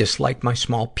 I dislike my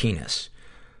small penis.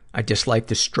 I dislike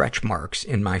the stretch marks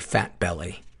in my fat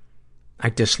belly. I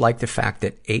dislike the fact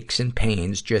that aches and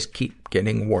pains just keep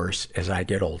getting worse as I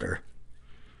get older.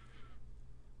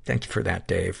 Thank you for that,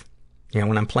 Dave. You know,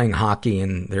 when I'm playing hockey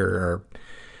and there are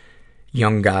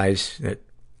young guys that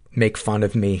make fun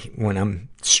of me when I'm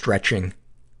stretching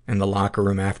in the locker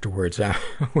room afterwards. I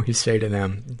always say to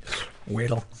them,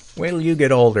 wait till you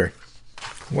get older.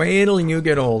 Wait till you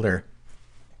get older.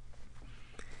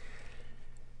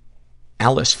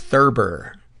 Alice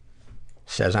Thurber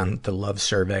says on the love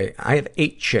survey, I have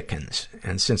 8 chickens,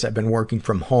 and since I've been working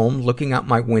from home, looking out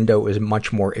my window is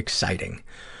much more exciting.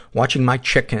 Watching my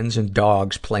chickens and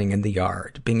dogs playing in the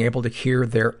yard, being able to hear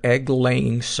their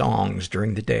egg-laying songs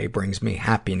during the day brings me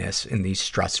happiness in these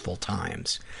stressful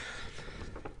times.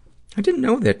 I didn't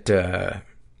know that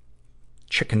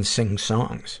chickens sing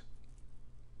songs.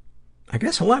 I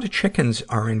guess a lot of chickens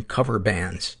are in cover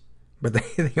bands, but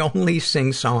they only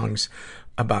sing songs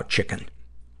about chicken.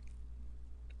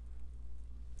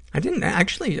 I didn't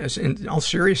actually, in all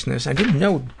seriousness, I didn't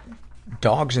know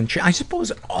dogs and chickens. I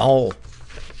suppose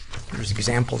there's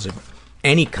examples of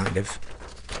any kind of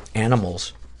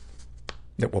animals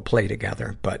that will play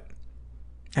together, but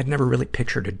I'd never really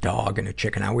pictured a dog and a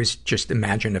chicken. I always just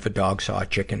imagined if a dog saw a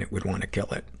chicken, it would want to kill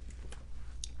it.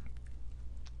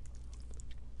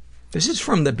 This is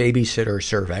from the babysitter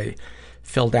survey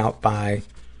filled out by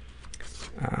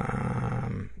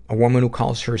a woman who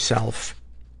calls herself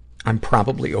I'm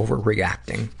Probably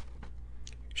Overreacting.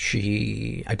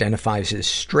 She identifies as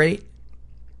straight,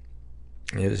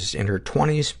 is in her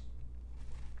 20s,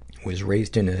 was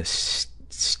raised in a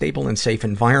stable and safe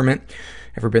environment,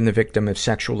 ever been the victim of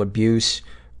sexual abuse.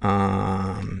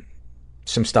 Some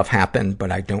stuff happened,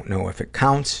 but I don't know if it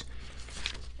counts.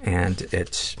 And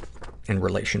it's in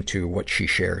relation to what she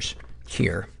shares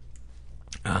here.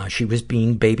 She was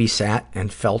being babysat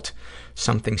and felt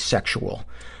something sexual.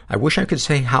 I wish I could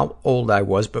say how old I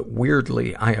was, but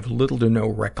weirdly, I have little to no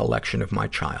recollection of my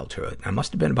childhood. I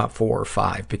must have been about 4 or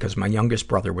 5 because my youngest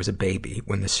brother was a baby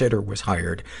when the sitter was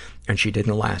hired, and she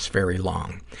didn't last very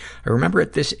long. I remember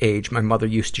at this age, my mother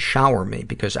used to shower me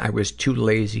because I was too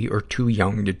lazy or too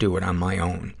young to do it on my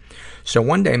own. So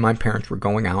one day my parents were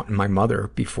going out, and my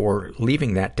mother, before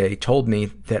leaving that day, told me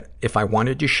that if I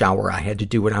wanted to shower, I had to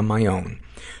do it on my own.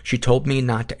 She told me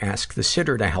not to ask the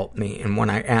sitter to help me, and when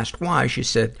I asked why, she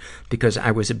said, because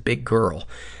I was a big girl.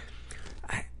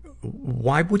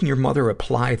 Why wouldn't your mother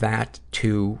apply that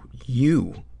to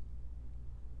you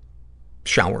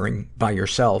showering by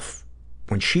yourself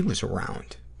when she was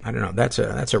around? I don't know. That's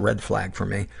a red flag for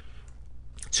me.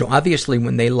 So obviously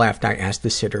when they left, I asked the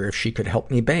sitter if she could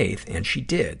help me bathe, and she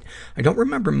did. I don't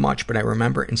remember much, but I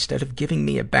remember instead of giving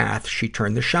me a bath, she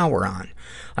turned the shower on.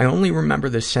 I only remember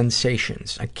the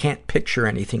sensations. I can't picture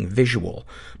anything visual,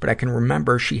 but I can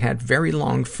remember she had very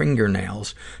long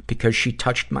fingernails because she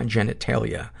touched my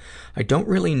genitalia. I don't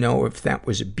really know if that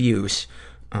was abuse,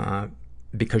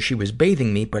 because she was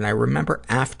bathing me, but I remember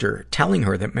after telling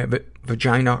her that my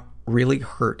vagina really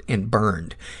hurt and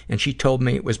burned, and she told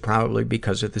me it was probably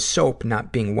because of the soap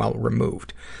not being well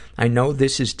removed. I know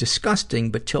this is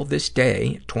disgusting, but till this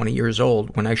day, 20 years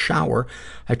old, when I shower,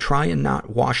 I try and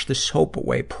not wash the soap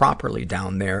away properly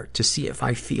down there to see if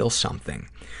I feel something.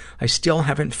 I still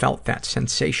haven't felt that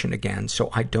sensation again, so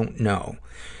I don't know.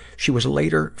 She was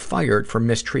later fired for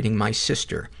mistreating my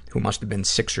sister, who must have been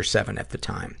 6 or 7 at the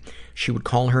time. She would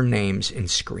call her names and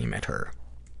scream at her.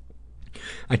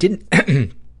 I didn't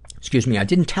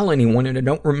tell anyone, and I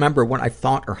don't remember what I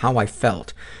thought or how I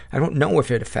felt. I don't know if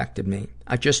it affected me.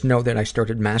 I just know that I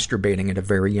started masturbating at a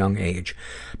very young age,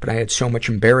 but I had so much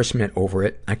embarrassment over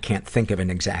it, I can't think of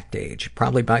an exact age.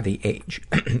 Probably by the age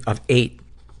of 8,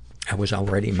 I was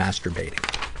already masturbating.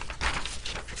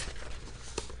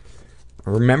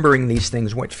 Remembering these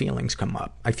things, what feelings come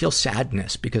up? I feel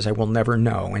sadness because I will never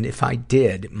know, and if I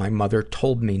did, my mother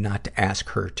told me not to ask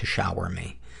her to shower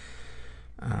me.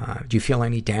 Do you feel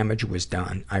any damage was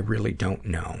done? I really don't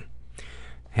know.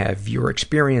 Have your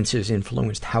experiences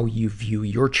influenced how you view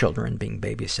your children being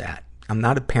babysat? I'm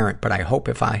not a parent, but I hope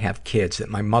if I have kids that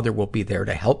my mother will be there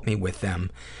to help me with them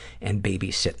and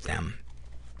babysit them.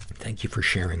 Thank you for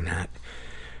sharing that.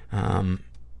 And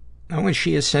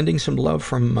she is sending some love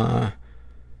from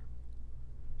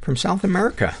South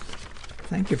America.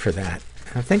 Thank you for that.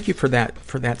 Thank you for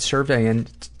that survey.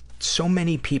 And so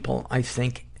many people, I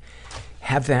think,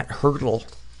 have that hurdle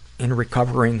in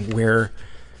recovering where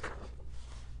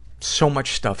so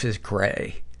much stuff is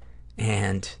gray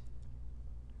and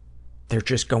they're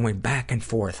just going back and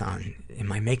forth on,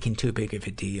 am I making too big of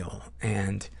a deal?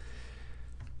 And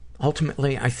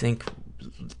ultimately, I think,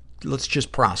 let's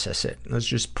just process it. Let's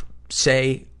just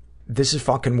say, this is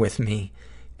fucking with me,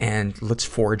 and let's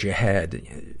forge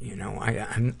ahead. You know,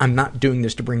 I'm not doing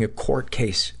this to bring a court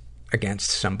case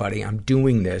against somebody. I'm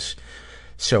doing this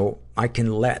so I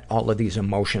can let all of these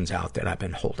emotions out that I've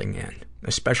been holding in,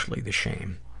 especially the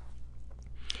shame.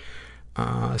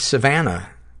 Savannah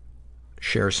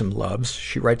shares some loves.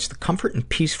 She writes, the comfort and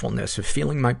peacefulness of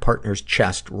feeling my partner's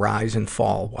chest rise and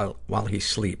fall while he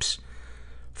sleeps.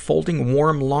 Folding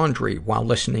warm laundry while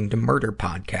listening to murder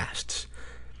podcasts.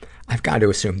 I've got to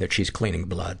assume that she's cleaning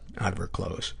blood out of her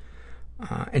clothes.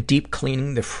 And deep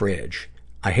cleaning the fridge.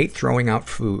 I hate throwing out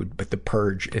food, but the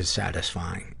purge is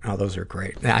satisfying. Oh, those are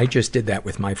great. I just did that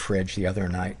with my fridge the other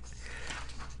night.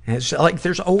 And it's like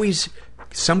there's always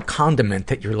some condiment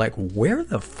that you're like, where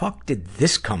the fuck did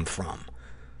this come from?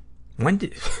 When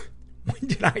did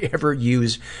I ever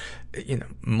use,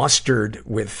 mustard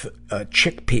with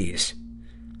chickpeas?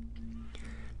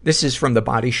 This is from the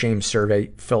body shame survey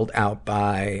filled out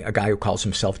by a guy who calls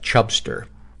himself Chubster.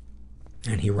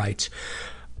 And he writes,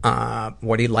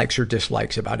 what he likes or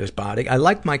dislikes about his body. I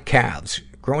like my calves.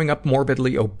 Growing up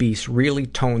morbidly obese really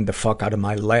toned the fuck out of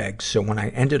my legs. So when I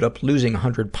ended up losing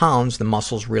 100 pounds, the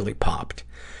muscles really popped.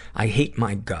 I hate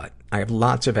my gut. I have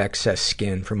lots of excess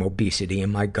skin from obesity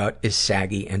and my gut is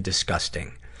saggy and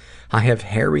disgusting. I have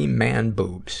hairy man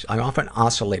boobs. I often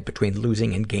oscillate between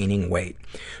losing and gaining weight.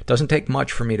 It doesn't take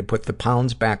much for me to put the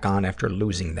pounds back on after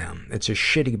losing them. It's a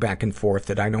shitty back and forth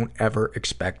that I don't ever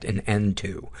expect an end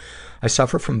to. I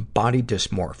suffer from body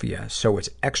dysmorphia, so it's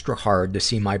extra hard to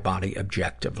see my body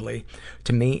objectively.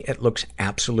 To me, it looks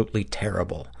absolutely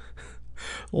terrible.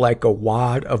 Like a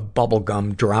wad of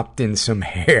bubblegum dropped in some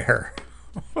hair.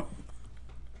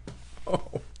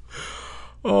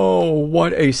 Oh,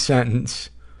 what a sentence.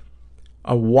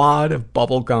 A wad of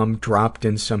bubblegum dropped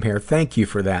in some hair. Thank you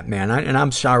for that, man. And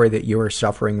I'm sorry that you are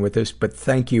suffering with this, but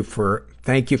thank you for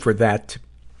that,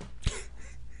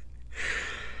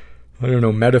 I don't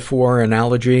know, metaphor,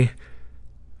 analogy.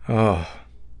 Oh.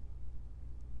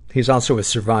 He's also a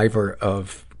survivor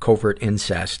of covert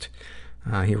incest.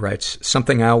 He writes,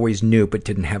 something I always knew but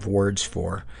didn't have words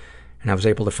for. And I was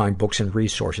able to find books and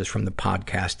resources from the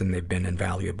podcast, and they've been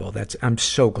invaluable. I'm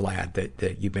so glad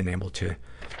that you've been able to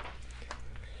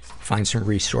find some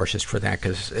resources for that,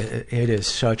 because it is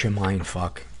such a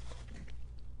mindfuck.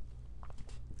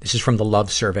 This is from the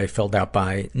love survey filled out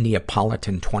by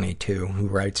Neapolitan22, who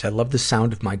writes, I love the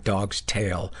sound of my dog's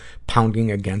tail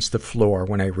pounding against the floor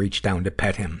when I reach down to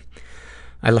pet him.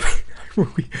 I love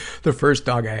the first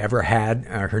dog I ever had.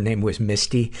 Her name was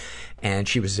Misty, and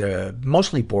she was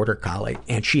mostly border collie,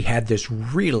 and she had this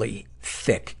really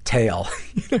thick tail.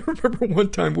 I remember one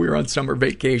time we were on summer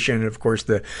vacation, and of course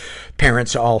the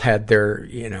parents all had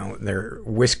their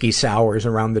whiskey sours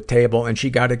around the table, and she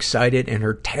got excited and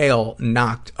her tail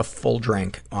knocked a full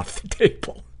drink off the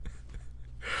table.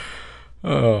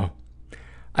 Oh.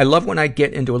 I love when I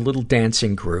get into a little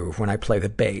dancing groove when I play the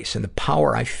bass, and the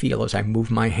power I feel as I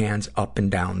move my hands up and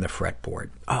down the fretboard.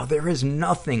 Oh, there is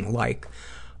nothing like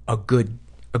a good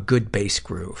bass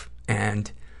groove. And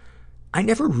I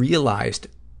never realized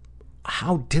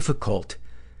how difficult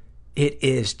it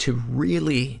is to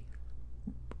really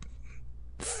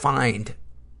find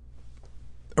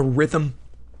a rhythm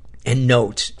and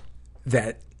notes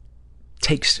that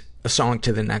takes a song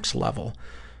to the next level.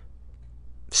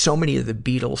 So many of the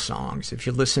Beatles songs, if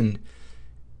you listen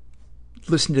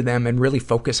to them and really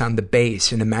focus on the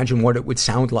bass and imagine what it would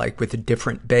sound like with a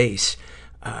different bass,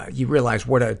 you realize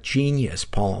what a genius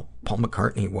Paul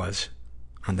McCartney was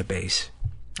on the bass.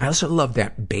 I also love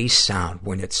that bass sound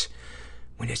when it's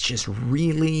just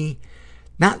really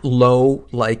not low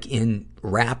like in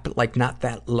rap, like not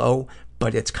that low,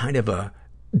 but it's kind of I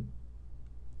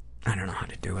don't know how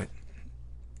to do it.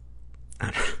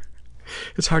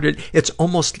 It's hard it's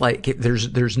almost like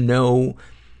there's no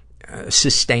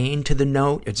sustain to the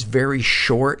note. It's very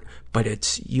short,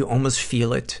 but you almost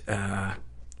feel it.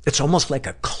 It's almost like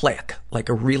a click, like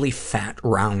a really fat,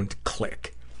 round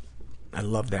click. I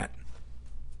love that.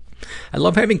 I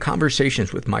love having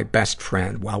conversations with my best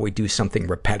friend while we do something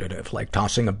repetitive, like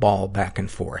tossing a ball back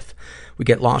and forth. We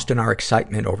get lost in our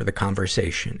excitement over the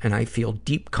conversation, and I feel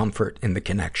deep comfort in the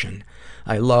connection.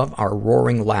 I love our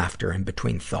roaring laughter in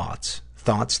between thoughts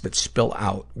that spill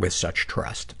out with such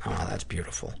trust. Oh, that's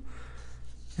beautiful.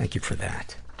 Thank you for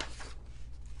that.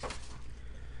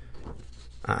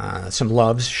 Some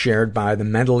loves shared by the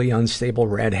mentally unstable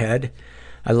redhead.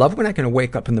 I love when I can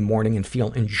wake up in the morning and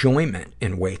feel enjoyment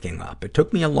in waking up. It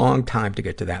took me a long time to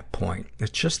get to that point.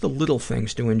 It's just the little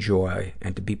things to enjoy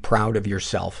and to be proud of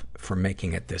yourself for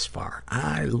making it this far.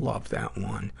 I love that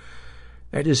one.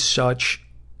 That is such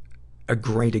a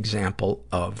great example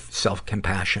of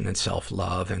self-compassion and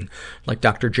self-love. And like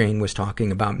Dr. Jain was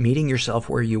talking about, meeting yourself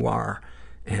where you are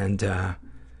and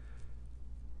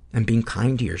and being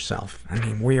kind to yourself. I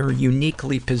mean, we are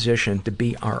uniquely positioned to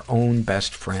be our own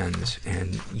best friends,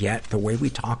 and yet the way we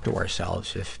talk to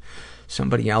ourselves, if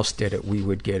somebody else did it, we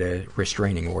would get a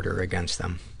restraining order against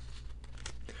them.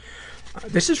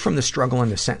 This is from the Struggle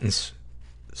in a Sentence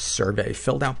survey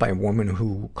filled out by a woman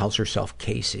who calls herself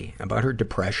Casey. About her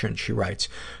depression, she writes,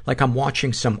 like I'm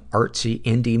watching some artsy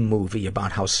indie movie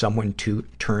about how someone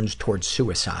turns towards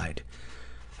suicide.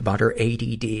 About her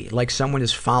ADD, like someone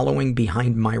is following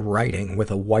behind my writing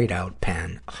with a whiteout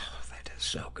pen. Oh, that is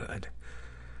so good.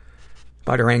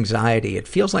 About her anxiety, it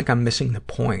feels like I'm missing the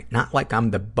point, not like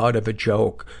I'm the butt of a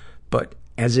joke, but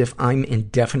as if I'm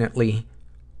indefinitely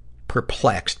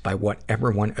perplexed by what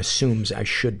everyone assumes I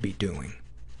should be doing.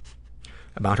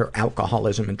 About her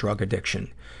alcoholism and drug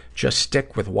addiction. Just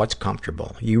stick with what's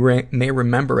comfortable. You may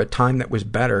remember a time that was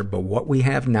better, but what we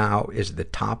have now is the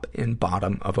top and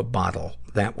bottom of a bottle.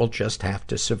 That will just have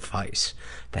to suffice.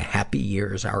 The happy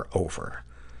years are over.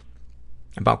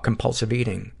 About compulsive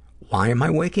eating. Why am I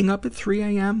waking up at 3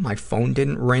 a.m.? My phone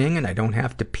didn't ring and I don't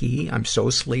have to pee. I'm so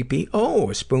sleepy. Oh,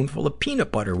 a spoonful of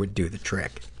peanut butter would do the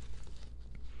trick.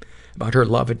 About her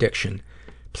love addiction.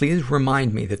 Please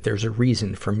remind me that there's a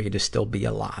reason for me to still be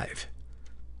alive.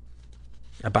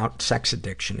 About sex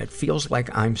addiction. It feels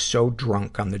like I'm so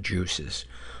drunk on the juices.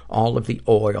 All of the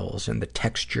oils and the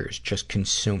textures just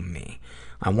consume me.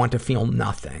 I want to feel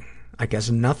nothing. I guess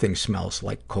nothing smells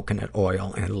like coconut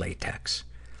oil and latex.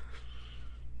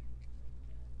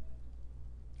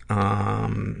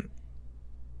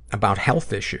 About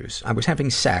health issues. I was having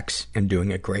sex and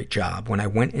doing a great job when I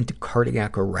went into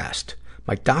cardiac arrest.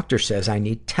 My doctor says I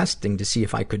need testing to see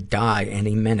if I could die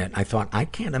any minute. I thought, I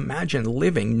can't imagine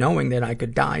living knowing that I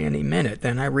could die any minute.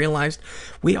 Then I realized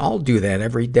we all do that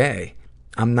every day.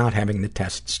 I'm not having the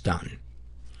tests done.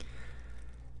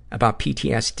 About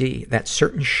PTSD, that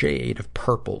certain shade of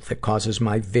purple that causes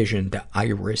my vision to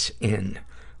iris in.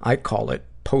 I call it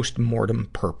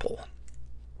post-mortem purple.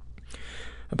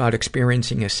 About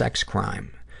experiencing a sex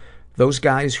crime. Those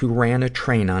guys who ran a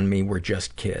train on me were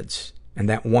just kids. And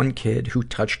that one kid who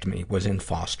touched me was in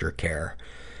foster care.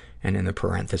 And in the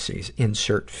parentheses,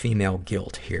 insert female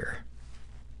guilt here.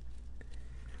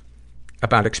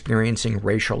 About experiencing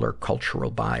racial or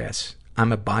cultural bias.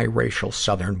 I'm a biracial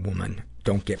Southern woman.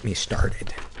 Don't get me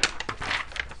started.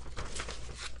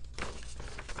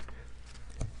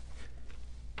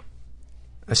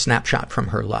 A snapshot from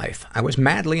her life. I was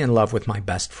madly in love with my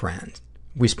best friend.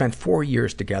 We spent 4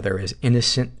 years together as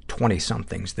innocent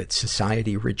 20-somethings that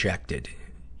society rejected.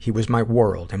 He was my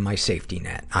world and my safety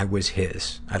net. I was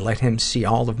his. I let him see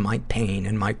all of my pain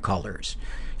and my colors.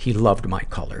 He loved my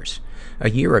colors. A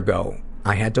year ago,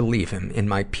 I had to leave him in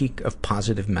my peak of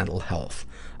positive mental health.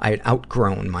 I had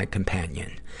outgrown my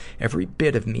companion. Every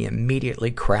bit of me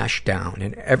immediately crashed down,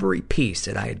 and every piece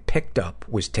that I had picked up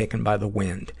was taken by the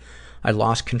wind. I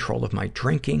lost control of my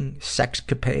drinking,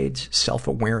 sexcapades,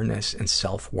 self-awareness, and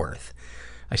self-worth.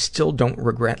 I still don't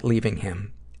regret leaving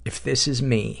him. If this is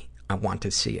me, I want to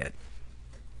see it.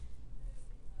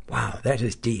 Wow, that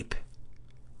is deep.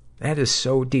 That is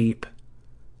so deep.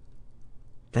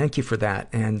 Thank you for that.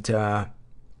 And,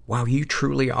 wow, you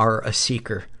truly are a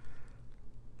seeker.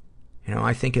 You know,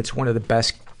 I think it's one of the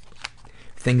best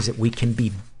things that we can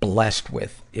be blessed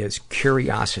with is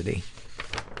curiosity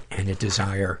and a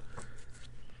desire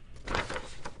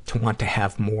to want to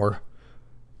have more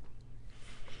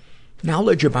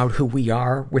knowledge about who we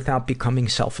are without becoming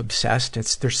self-obsessed.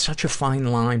 There's such a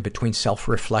fine line between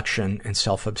self-reflection and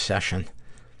self-obsession.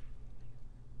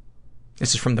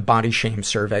 This is from the body shame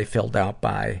survey filled out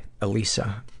by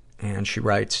Elisa. And she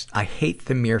writes, I hate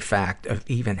the mere fact of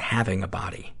even having a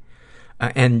body.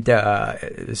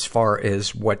 As far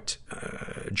as what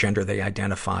gender they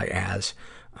identify as,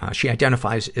 she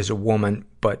identifies as a woman,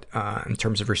 but in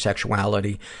terms of her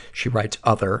sexuality, she writes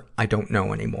other. I don't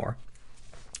know anymore.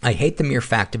 I hate the mere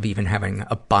fact of even having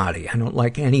a body. I don't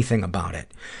like anything about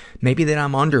it. Maybe that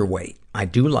I'm underweight. I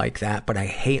do like that, but I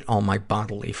hate all my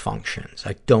bodily functions.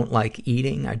 I don't like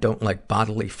eating. I don't like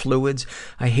bodily fluids.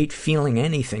 I hate feeling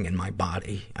anything in my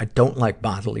body. I don't like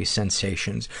bodily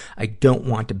sensations. I don't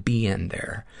want to be in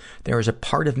there. There is a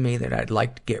part of me that I'd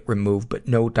like to get removed, but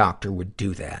no doctor would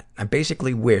do that. I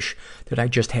basically wish that I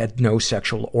just had no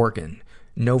sexual organ,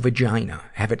 no vagina,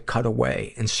 have it cut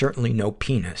away, and certainly no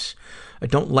penis. I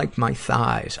don't like my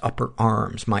thighs, upper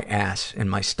arms, my ass,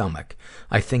 and my stomach.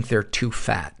 I think they're too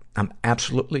fat. I'm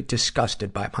absolutely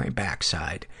disgusted by my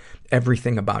backside.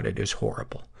 Everything about it is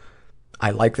horrible.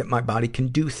 I like that my body can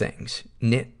do things.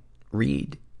 Knit,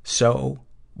 read, sew,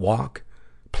 walk,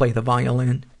 play the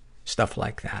violin, stuff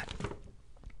like that.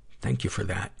 Thank you for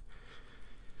that.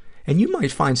 And you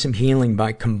might find some healing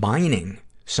by combining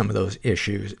some of those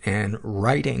issues and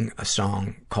writing a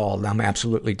song called I'm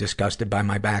Absolutely Disgusted by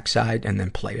My Backside, and then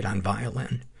play it on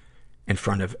violin in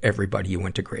front of everybody you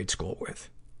went to grade school with.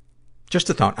 Just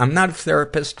a thought. I'm not a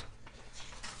therapist,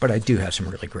 but I do have some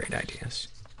really great ideas.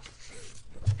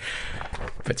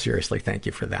 But seriously, thank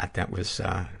you for that. That was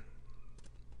a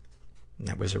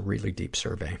really deep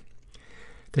survey.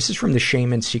 This is from the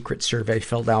Shame and Secret survey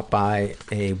filled out by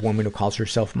a woman who calls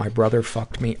herself My Brother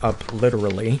Fucked Me Up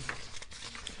Literally.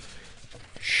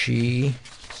 She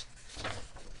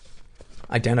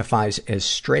identifies as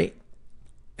straight,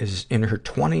 is in her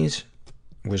 20s,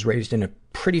 was raised in a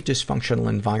pretty dysfunctional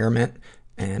environment,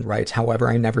 and writes, however,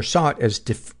 I never saw it as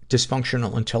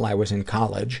dysfunctional until I was in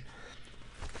college.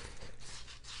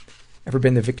 Ever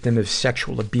been the victim of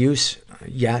sexual abuse?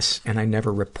 Yes, and I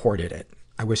never reported it.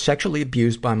 I was sexually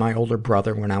abused by my older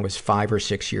brother when I was 5 or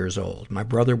 6 years old. My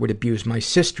brother would abuse my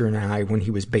sister and I when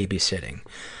he was babysitting.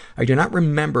 I do not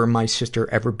remember my sister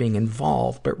ever being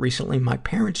involved, but recently my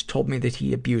parents told me that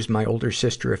he abused my older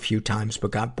sister a few times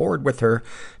but got bored with her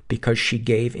because she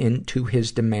gave in to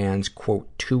his demands, quote,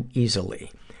 too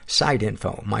easily. Side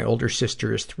info, my older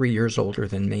sister is 3 years older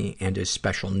than me and is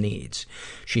special needs.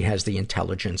 She has the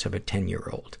intelligence of a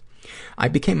 10-year-old. I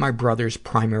became my brother's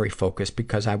primary focus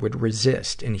because I would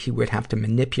resist and he would have to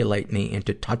manipulate me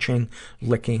into touching,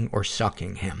 licking, or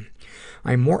sucking him.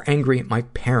 I am more angry at my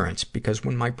parents because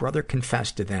when my brother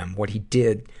confessed to them what he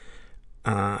did,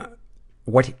 my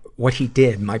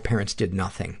parents did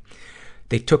nothing.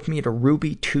 They took me to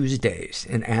Ruby Tuesdays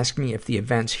and asked me if the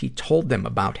events he told them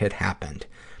about had happened.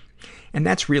 And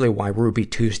that's really why Ruby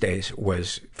Tuesdays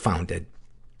was founded.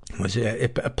 It was a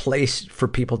place for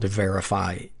people to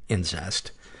verify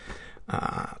incest.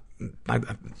 I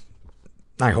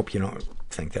hope you don't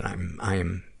think that I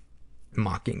am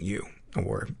mocking you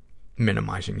or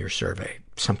minimizing your survey.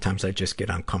 Sometimes I just get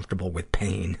uncomfortable with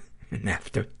pain and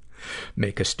have to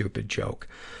make a stupid joke.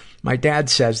 My dad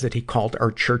says that he called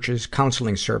our church's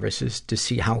counseling services to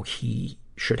see how he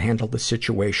should handle the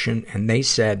situation, and they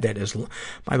said that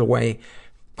by the way,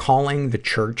 calling the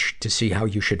church to see how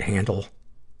you should handle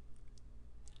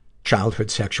childhood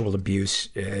sexual abuse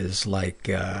is like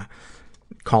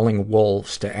calling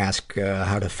wolves to ask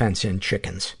how to fence in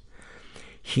chickens.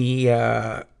 He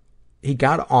got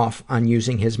off on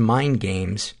using his mind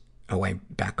games. Oh,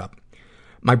 wait, back up.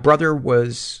 My brother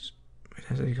was,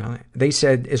 they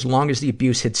said as long as the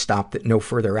abuse had stopped that no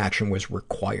further action was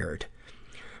required.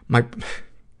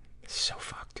 So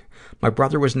fucked. My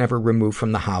brother was never removed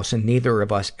from the house, and neither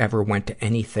of us ever went to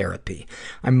any therapy.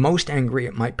 I'm most angry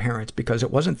at my parents because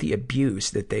it wasn't the abuse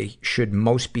that they should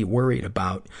most be worried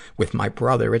about with my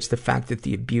brother. It's the fact that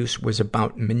the abuse was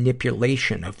about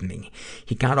manipulation of me.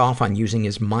 He got off on using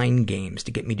his mind games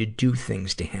to get me to do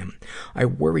things to him. I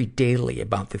worry daily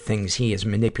about the things he has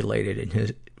manipulated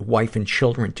his wife and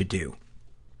children to do.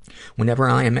 Whenever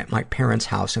I am at my parents'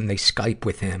 house and they Skype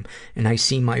with him, and I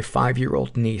see my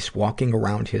 5-year-old niece walking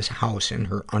around his house in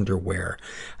her underwear,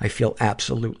 I feel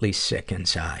absolutely sick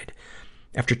inside.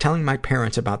 After telling my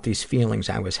parents about these feelings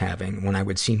I was having when I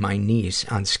would see my niece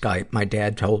on Skype, my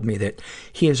dad told me that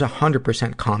he is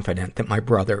 100% confident that my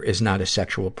brother is not a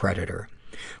sexual predator.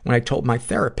 When I told my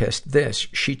therapist this,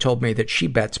 she told me that she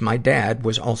bets my dad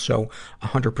was also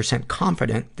 100%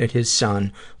 confident that his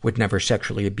son would never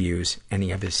sexually abuse any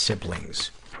of his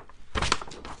siblings.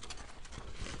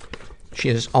 She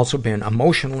has also been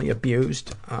emotionally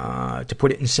abused. To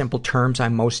put it in simple terms, I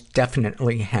most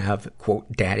definitely have,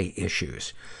 quote, daddy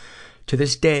issues. To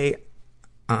this day,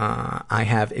 I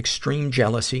have extreme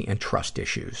jealousy and trust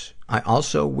issues. I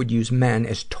also would use men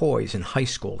as toys in high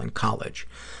school and college.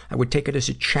 I would take it as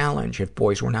a challenge if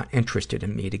boys were not interested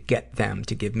in me to get them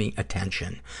to give me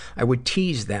attention. I would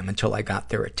tease them until I got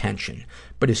their attention.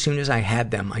 But as soon as I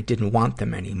had them, I didn't want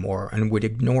them anymore and would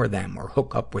ignore them or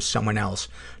hook up with someone else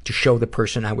to show the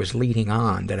person I was leading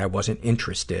on that I wasn't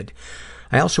interested.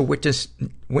 I also witnessed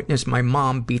my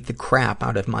mom beat the crap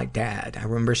out of my dad. I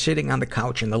remember sitting on the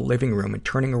couch in the living room and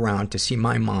turning around to see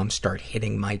my mom start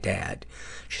hitting my dad.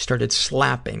 She started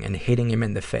slapping and hitting him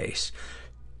in the face,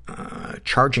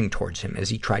 charging towards him as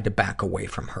he tried to back away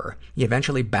from her. He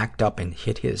eventually backed up and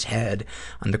hit his head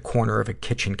on the corner of a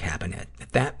kitchen cabinet.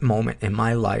 At that moment in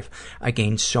my life, I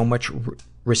gained so much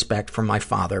respect for my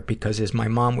father because as my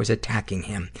mom was attacking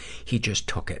him, he just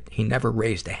took it. He never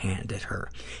raised a hand at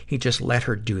her. He just let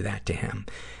her do that to him.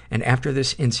 And after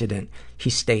this incident,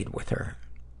 he stayed with her.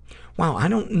 Wow, I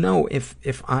don't know if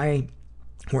I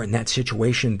were in that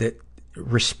situation that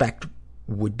respect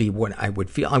would be what I would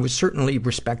feel. I would certainly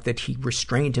respect that he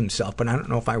restrained himself, but I don't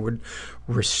know if I would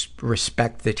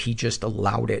respect that he just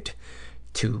allowed it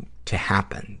to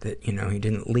happen. That, you know, he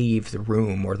didn't leave the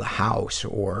room or the house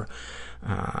or,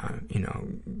 you know,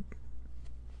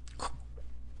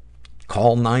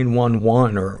 call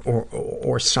 911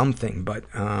 or something. But,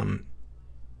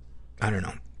 I don't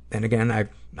know. And again,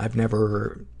 I've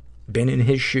never been in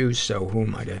his shoes, so who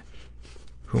am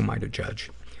I to judge?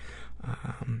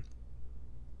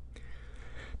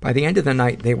 By the end of the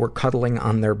night, they were cuddling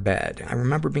on their bed. I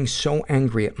remember being so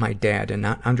angry at my dad and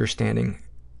not understanding,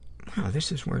 wow,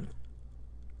 this is where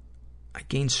I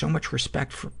gained so much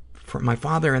respect for my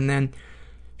father. And then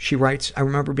she writes, I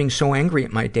remember being so angry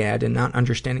at my dad and not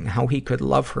understanding how he could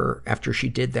love her after she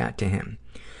did that to him.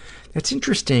 That's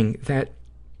interesting that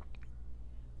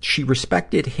she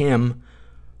respected him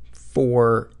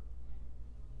for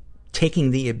taking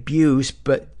the abuse,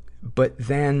 but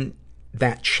then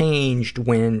that changed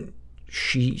when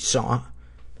she saw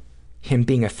him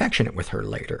being affectionate with her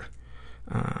later.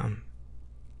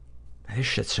 This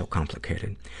shit's so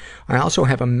complicated. I also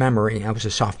have a memory, I was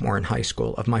a sophomore in high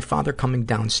school, of my father coming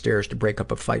downstairs to break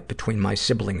up a fight between my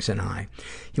siblings and I.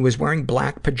 He was wearing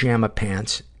black pajama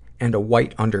pants and a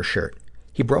white undershirt.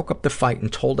 He broke up the fight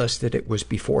and told us that it was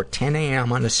before 10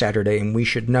 a.m. on a Saturday and we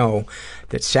should know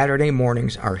that Saturday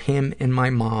mornings are him and my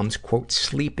mom's, quote,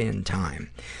 sleep-in time.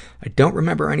 I don't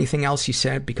remember anything else he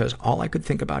said because all I could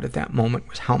think about at that moment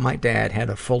was how my dad had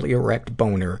a fully erect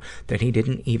boner that he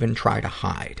didn't even try to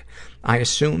hide. I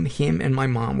assume him and my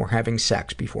mom were having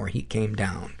sex before he came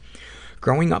down.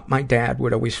 Growing up, my dad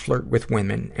would always flirt with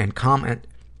women and comment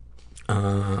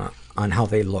on how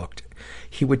they looked.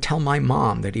 He would tell my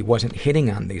mom that he wasn't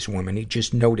hitting on these women. He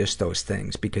just noticed those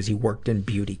things because he worked in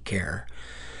beauty care.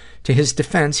 To his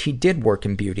defense, he did work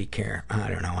in beauty care. I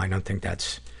don't know. I don't think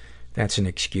that's an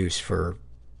excuse for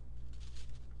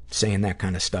saying that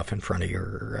kind of stuff in front of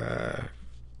your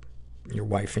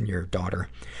wife and your daughter.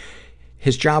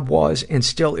 His job was and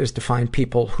still is to find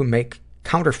people who make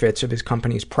counterfeits of his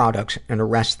company's products and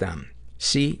arrest them.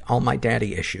 See, all my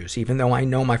daddy issues. Even though I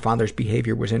know my father's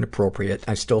behavior was inappropriate,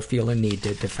 I still feel a need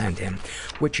to defend him,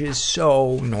 which is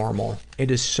so normal. It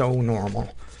is so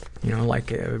normal. You know,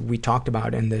 like we talked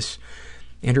about in this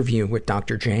interview with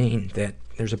Dr. Jain, that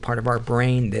there's a part of our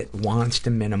brain that wants to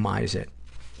minimize it.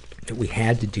 That we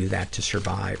had to do that to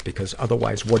survive, because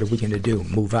otherwise what are we going to do?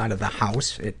 Move out of the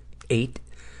house at 8?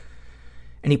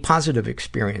 Any positive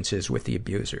experiences with the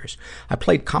abusers? I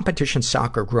played competition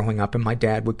soccer growing up, and my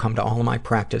dad would come to all of my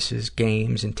practices,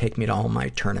 games, and take me to all my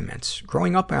tournaments.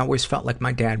 Growing up, I always felt like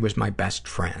my dad was my best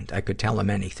friend. I could tell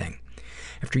him anything.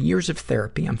 After years of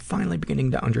therapy, I'm finally beginning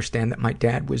to understand that my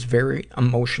dad was very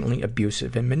emotionally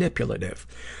abusive and manipulative.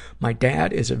 My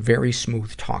dad is a very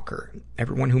smooth talker.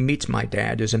 Everyone who meets my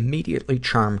dad is immediately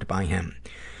charmed by him.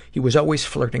 He was always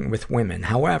flirting with women.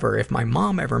 However, if my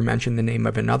mom ever mentioned the name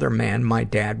of another man, my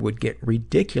dad would get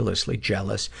ridiculously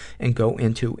jealous and go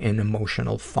into an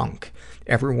emotional funk.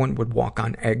 Everyone would walk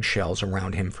on eggshells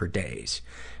around him for days.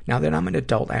 Now that I'm an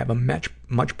adult, I have a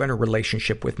much better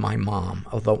relationship with my mom,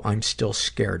 although I'm still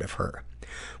scared of her.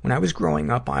 When I was growing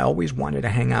up, I always wanted to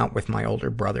hang out with my older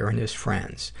brother and his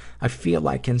friends. I feel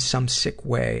like in some sick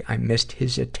way, I missed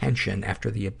his attention after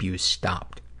the abuse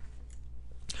stopped.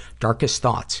 Darkest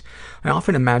thoughts. I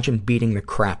often imagine beating the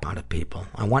crap out of people.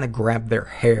 I want to grab their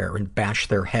hair and bash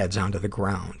their heads onto the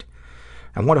ground.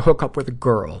 I want to hook up with a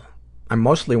girl. I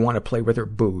mostly want to play with her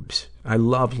boobs. I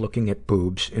love looking at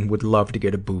boobs and would love to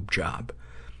get a boob job.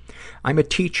 I'm a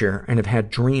teacher and have had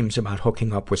dreams about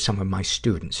hooking up with some of my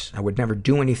students. I would never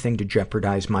do anything to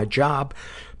jeopardize my job,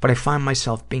 but I find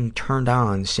myself being turned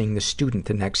on seeing the student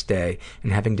the next day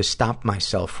and having to stop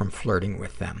myself from flirting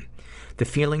with them. The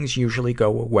feelings usually go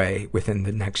away within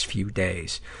the next few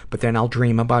days, but then I'll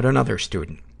dream about another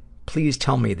student. Please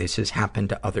tell me this has happened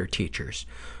to other teachers.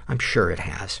 I'm sure it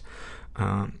has.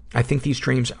 I think these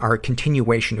dreams are a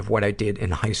continuation of what I did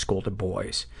in high school to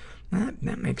boys.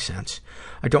 That makes sense.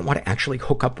 I don't want to actually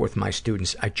hook up with my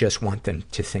students. I just want them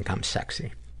to think I'm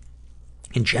sexy.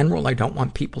 In general, I don't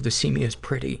want people to see me as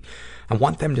pretty. I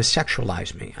want them to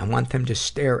sexualize me. I want them to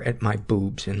stare at my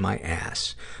boobs and my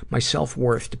ass. My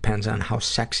self-worth depends on how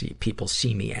sexy people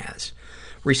see me as.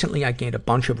 Recently, I gained a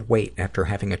bunch of weight after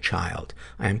having a child.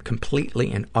 I am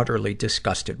completely and utterly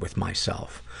disgusted with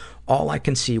myself. All I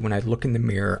can see when I look in the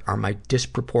mirror are my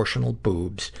disproportional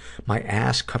boobs, my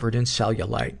ass covered in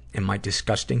cellulite, and my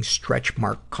disgusting stretch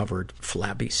mark-covered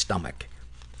flabby stomach.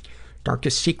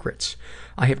 Darkest secrets.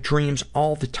 I have dreams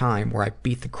all the time where I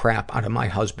beat the crap out of my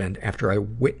husband after I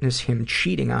witness him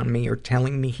cheating on me or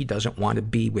telling me he doesn't want to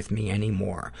be with me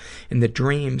anymore. In the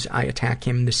dreams, I attack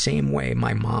him the same way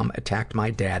my mom attacked my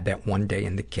dad that one day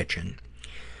in the kitchen.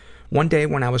 One day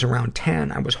when I was around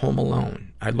 10, I was home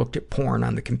alone. I looked at porn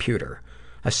on the computer.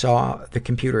 I saw the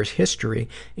computer's history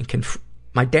and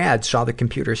my dad saw the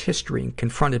computer's history and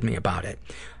confronted me about it.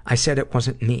 I said it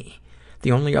wasn't me.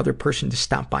 The only other person to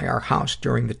stop by our house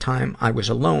during the time I was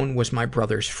alone was my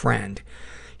brother's friend.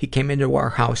 He came into our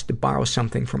house to borrow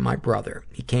something from my brother.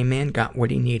 He came in, got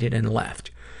what he needed, and left.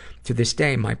 To this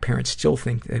day, my parents still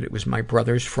think that it was my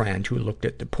brother's friend who looked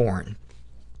at the porn.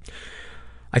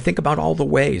 I think about all the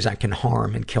ways I can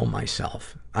harm and kill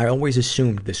myself. I always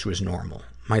assumed this was normal.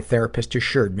 My therapist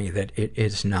assured me that it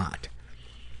is not.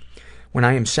 When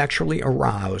I am sexually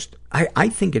aroused, I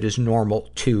think it is normal,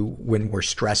 too, when we're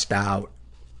stressed out,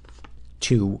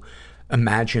 to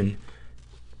imagine,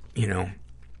 to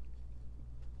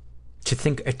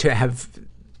have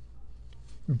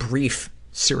brief,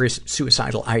 serious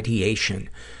suicidal ideation.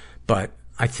 But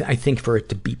I think for it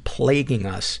to be plaguing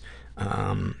us,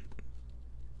 I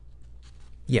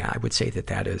would say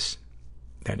that is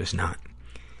not.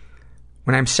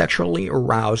 When I'm sexually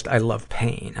aroused, I love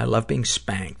pain. I love being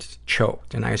spanked,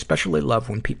 choked, and I especially love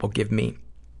when people give me,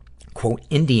 quote,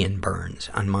 Indian burns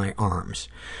on my arms.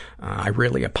 I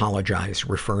really apologize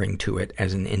referring to it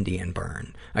as an Indian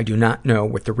burn. I do not know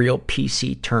what the real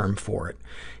PC term for it.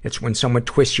 It's when someone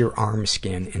twists your arm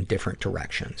skin in different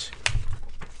directions.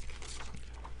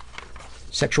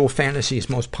 Sexual fantasies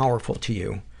most powerful to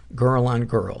you. Girl on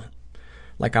girl.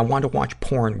 Like, I want to watch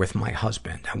porn with my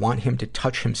husband. I want him to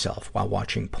touch himself while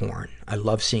watching porn. I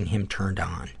love seeing him turned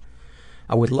on.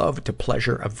 I would love to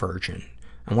pleasure a virgin.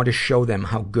 I want to show them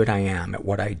how good I am at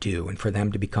what I do and for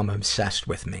them to become obsessed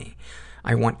with me.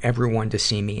 I want everyone to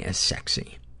see me as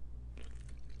sexy.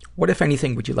 What, if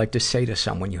anything, would you like to say to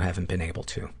someone you haven't been able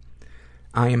to?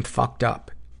 I am fucked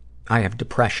up. I have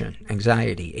depression,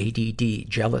 anxiety, ADD,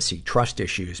 jealousy, trust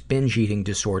issues, binge eating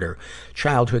disorder,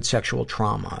 childhood sexual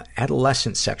trauma,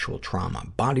 adolescent sexual trauma,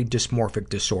 body dysmorphic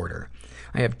disorder.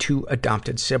 I have 2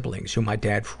 adopted siblings who my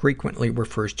dad frequently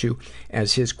refers to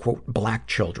as his, quote, black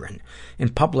children. In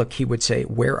public, he would say,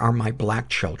 "Where are my black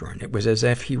children?" It was as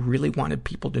if he really wanted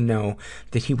people to know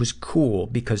that he was cool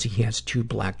because he has 2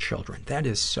 black children. That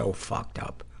is so fucked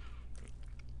up.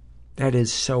 That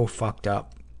is so fucked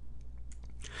up.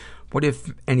 What,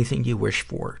 if anything, you wish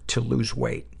for? To lose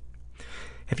weight.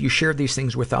 Have you shared these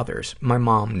things with others? My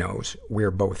mom knows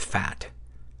we're both fat.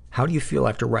 How do you feel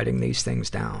after writing these things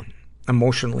down?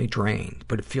 Emotionally drained,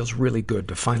 but it feels really good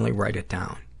to finally write it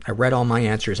down. I read all my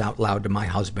answers out loud to my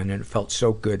husband, and it felt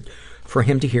so good for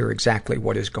him to hear exactly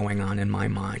what is going on in my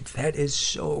mind. That is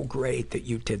so great that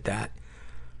you did that.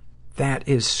 That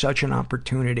is such an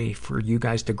opportunity for you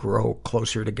guys to grow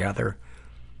closer together.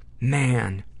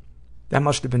 Man, that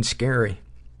must have been scary.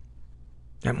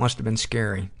 That must have been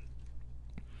scary.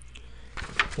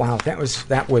 Wow, that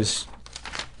was,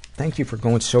 thank you for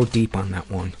going so deep on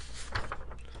that one.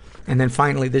 And then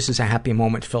finally, this is a happy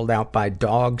moment filled out by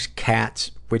dogs,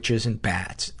 cats, witches, and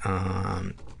bats.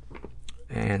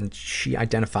 And she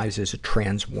identifies as a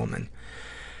trans woman.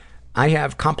 I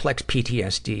have complex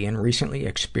PTSD and recently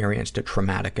experienced a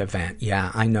traumatic event.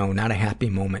 Yeah, I know, not a happy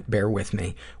moment, bear with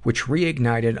me, which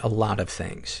reignited a lot of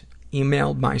things.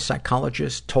 Emailed my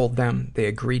psychologist, told them, they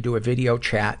agreed to a video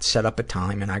chat, set up a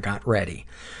time, and I got ready.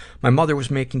 My mother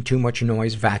was making too much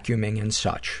noise, vacuuming and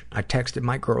such. I texted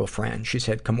my girlfriend. She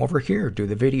said, "Come over here, do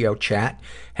the video chat,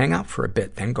 hang out for a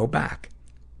bit, then go back."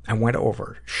 I went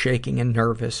over, shaking and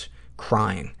nervous,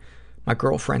 crying. My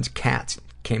girlfriend's cat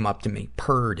came up to me,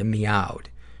 purred and meowed.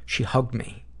 She hugged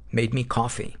me, made me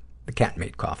coffee. The cat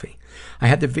made coffee. I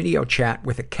had the video chat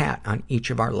with a cat on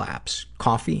each of our laps,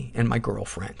 coffee and my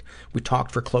girlfriend. We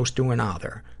talked for close to an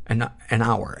hour,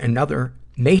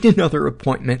 made another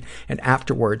appointment, and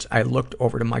afterwards I looked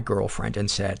over to my girlfriend and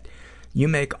said, "You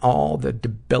make all the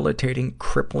debilitating,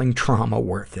 crippling trauma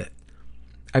worth it."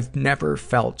 I've never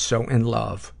felt so in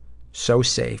love, so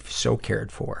safe, so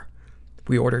cared for.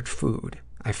 We ordered food.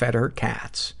 I fed her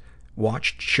cats,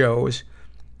 watched shows.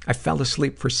 I fell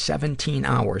asleep for 17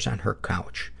 hours on her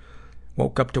couch.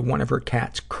 Woke up to one of her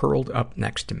cats curled up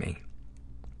next to me.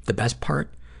 The best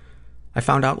part? I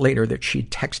found out later that she'd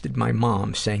texted my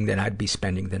mom saying that I'd be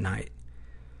spending the night.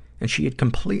 And she had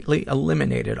completely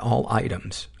eliminated all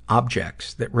items,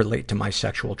 objects that relate to my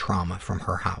sexual trauma from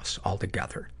her house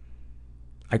altogether.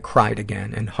 I cried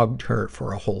again and hugged her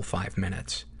for a whole 5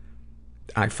 minutes.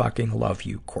 I fucking love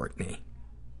you, Courtney.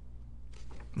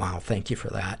 Wow, thank you for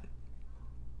that.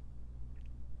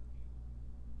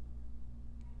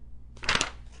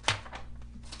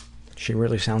 She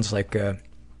really sounds like a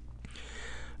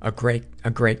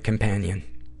great companion.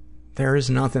 There is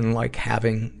nothing like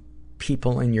having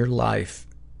people in your life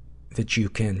that you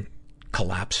can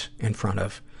collapse in front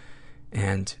of.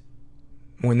 And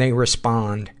when they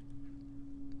respond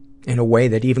in a way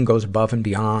that even goes above and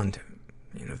beyond,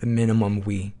 the minimum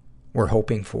we're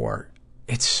hoping for,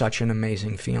 it's such an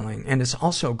amazing feeling. And it's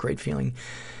also a great feeling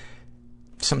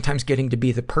sometimes getting to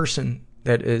be the person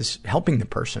that is helping the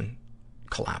person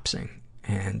collapsing.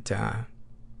 And,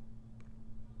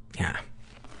 yeah.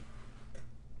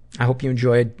 I hope you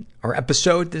enjoyed our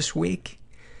episode this week.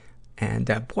 And,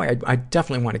 boy, I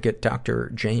definitely want to get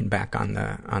Dr. Jain back on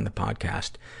the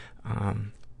podcast.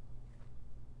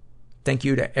 Thank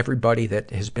you to everybody that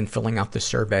has been filling out the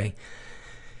survey.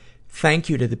 Thank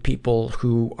you to the people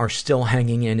who are still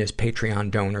hanging in as Patreon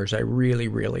donors. I really,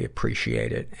 really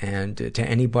appreciate it. And to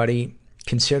anybody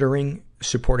considering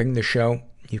supporting the show,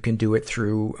 you can do it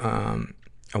through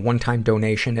a one-time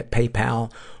donation at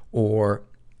PayPal or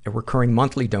a recurring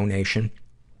monthly donation,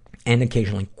 and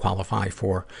occasionally qualify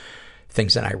for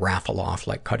things that I raffle off,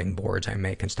 like cutting boards I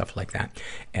make and stuff like that,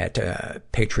 at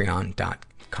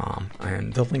patreon.com.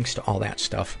 And the links to all that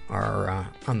stuff are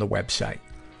on the website.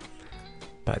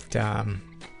 But,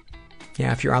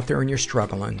 yeah, if you're out there and you're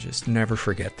struggling, just never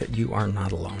forget that you are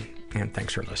not alone. And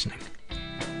thanks for listening.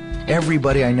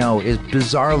 Everybody I know is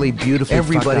bizarrely beautifully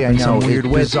Everybody fucked up I know in some weird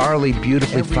way. Bizarrely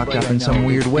beautifully fucked up in some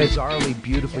weird way. Bizarrely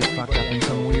beautifully fucked up in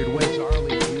some weird way.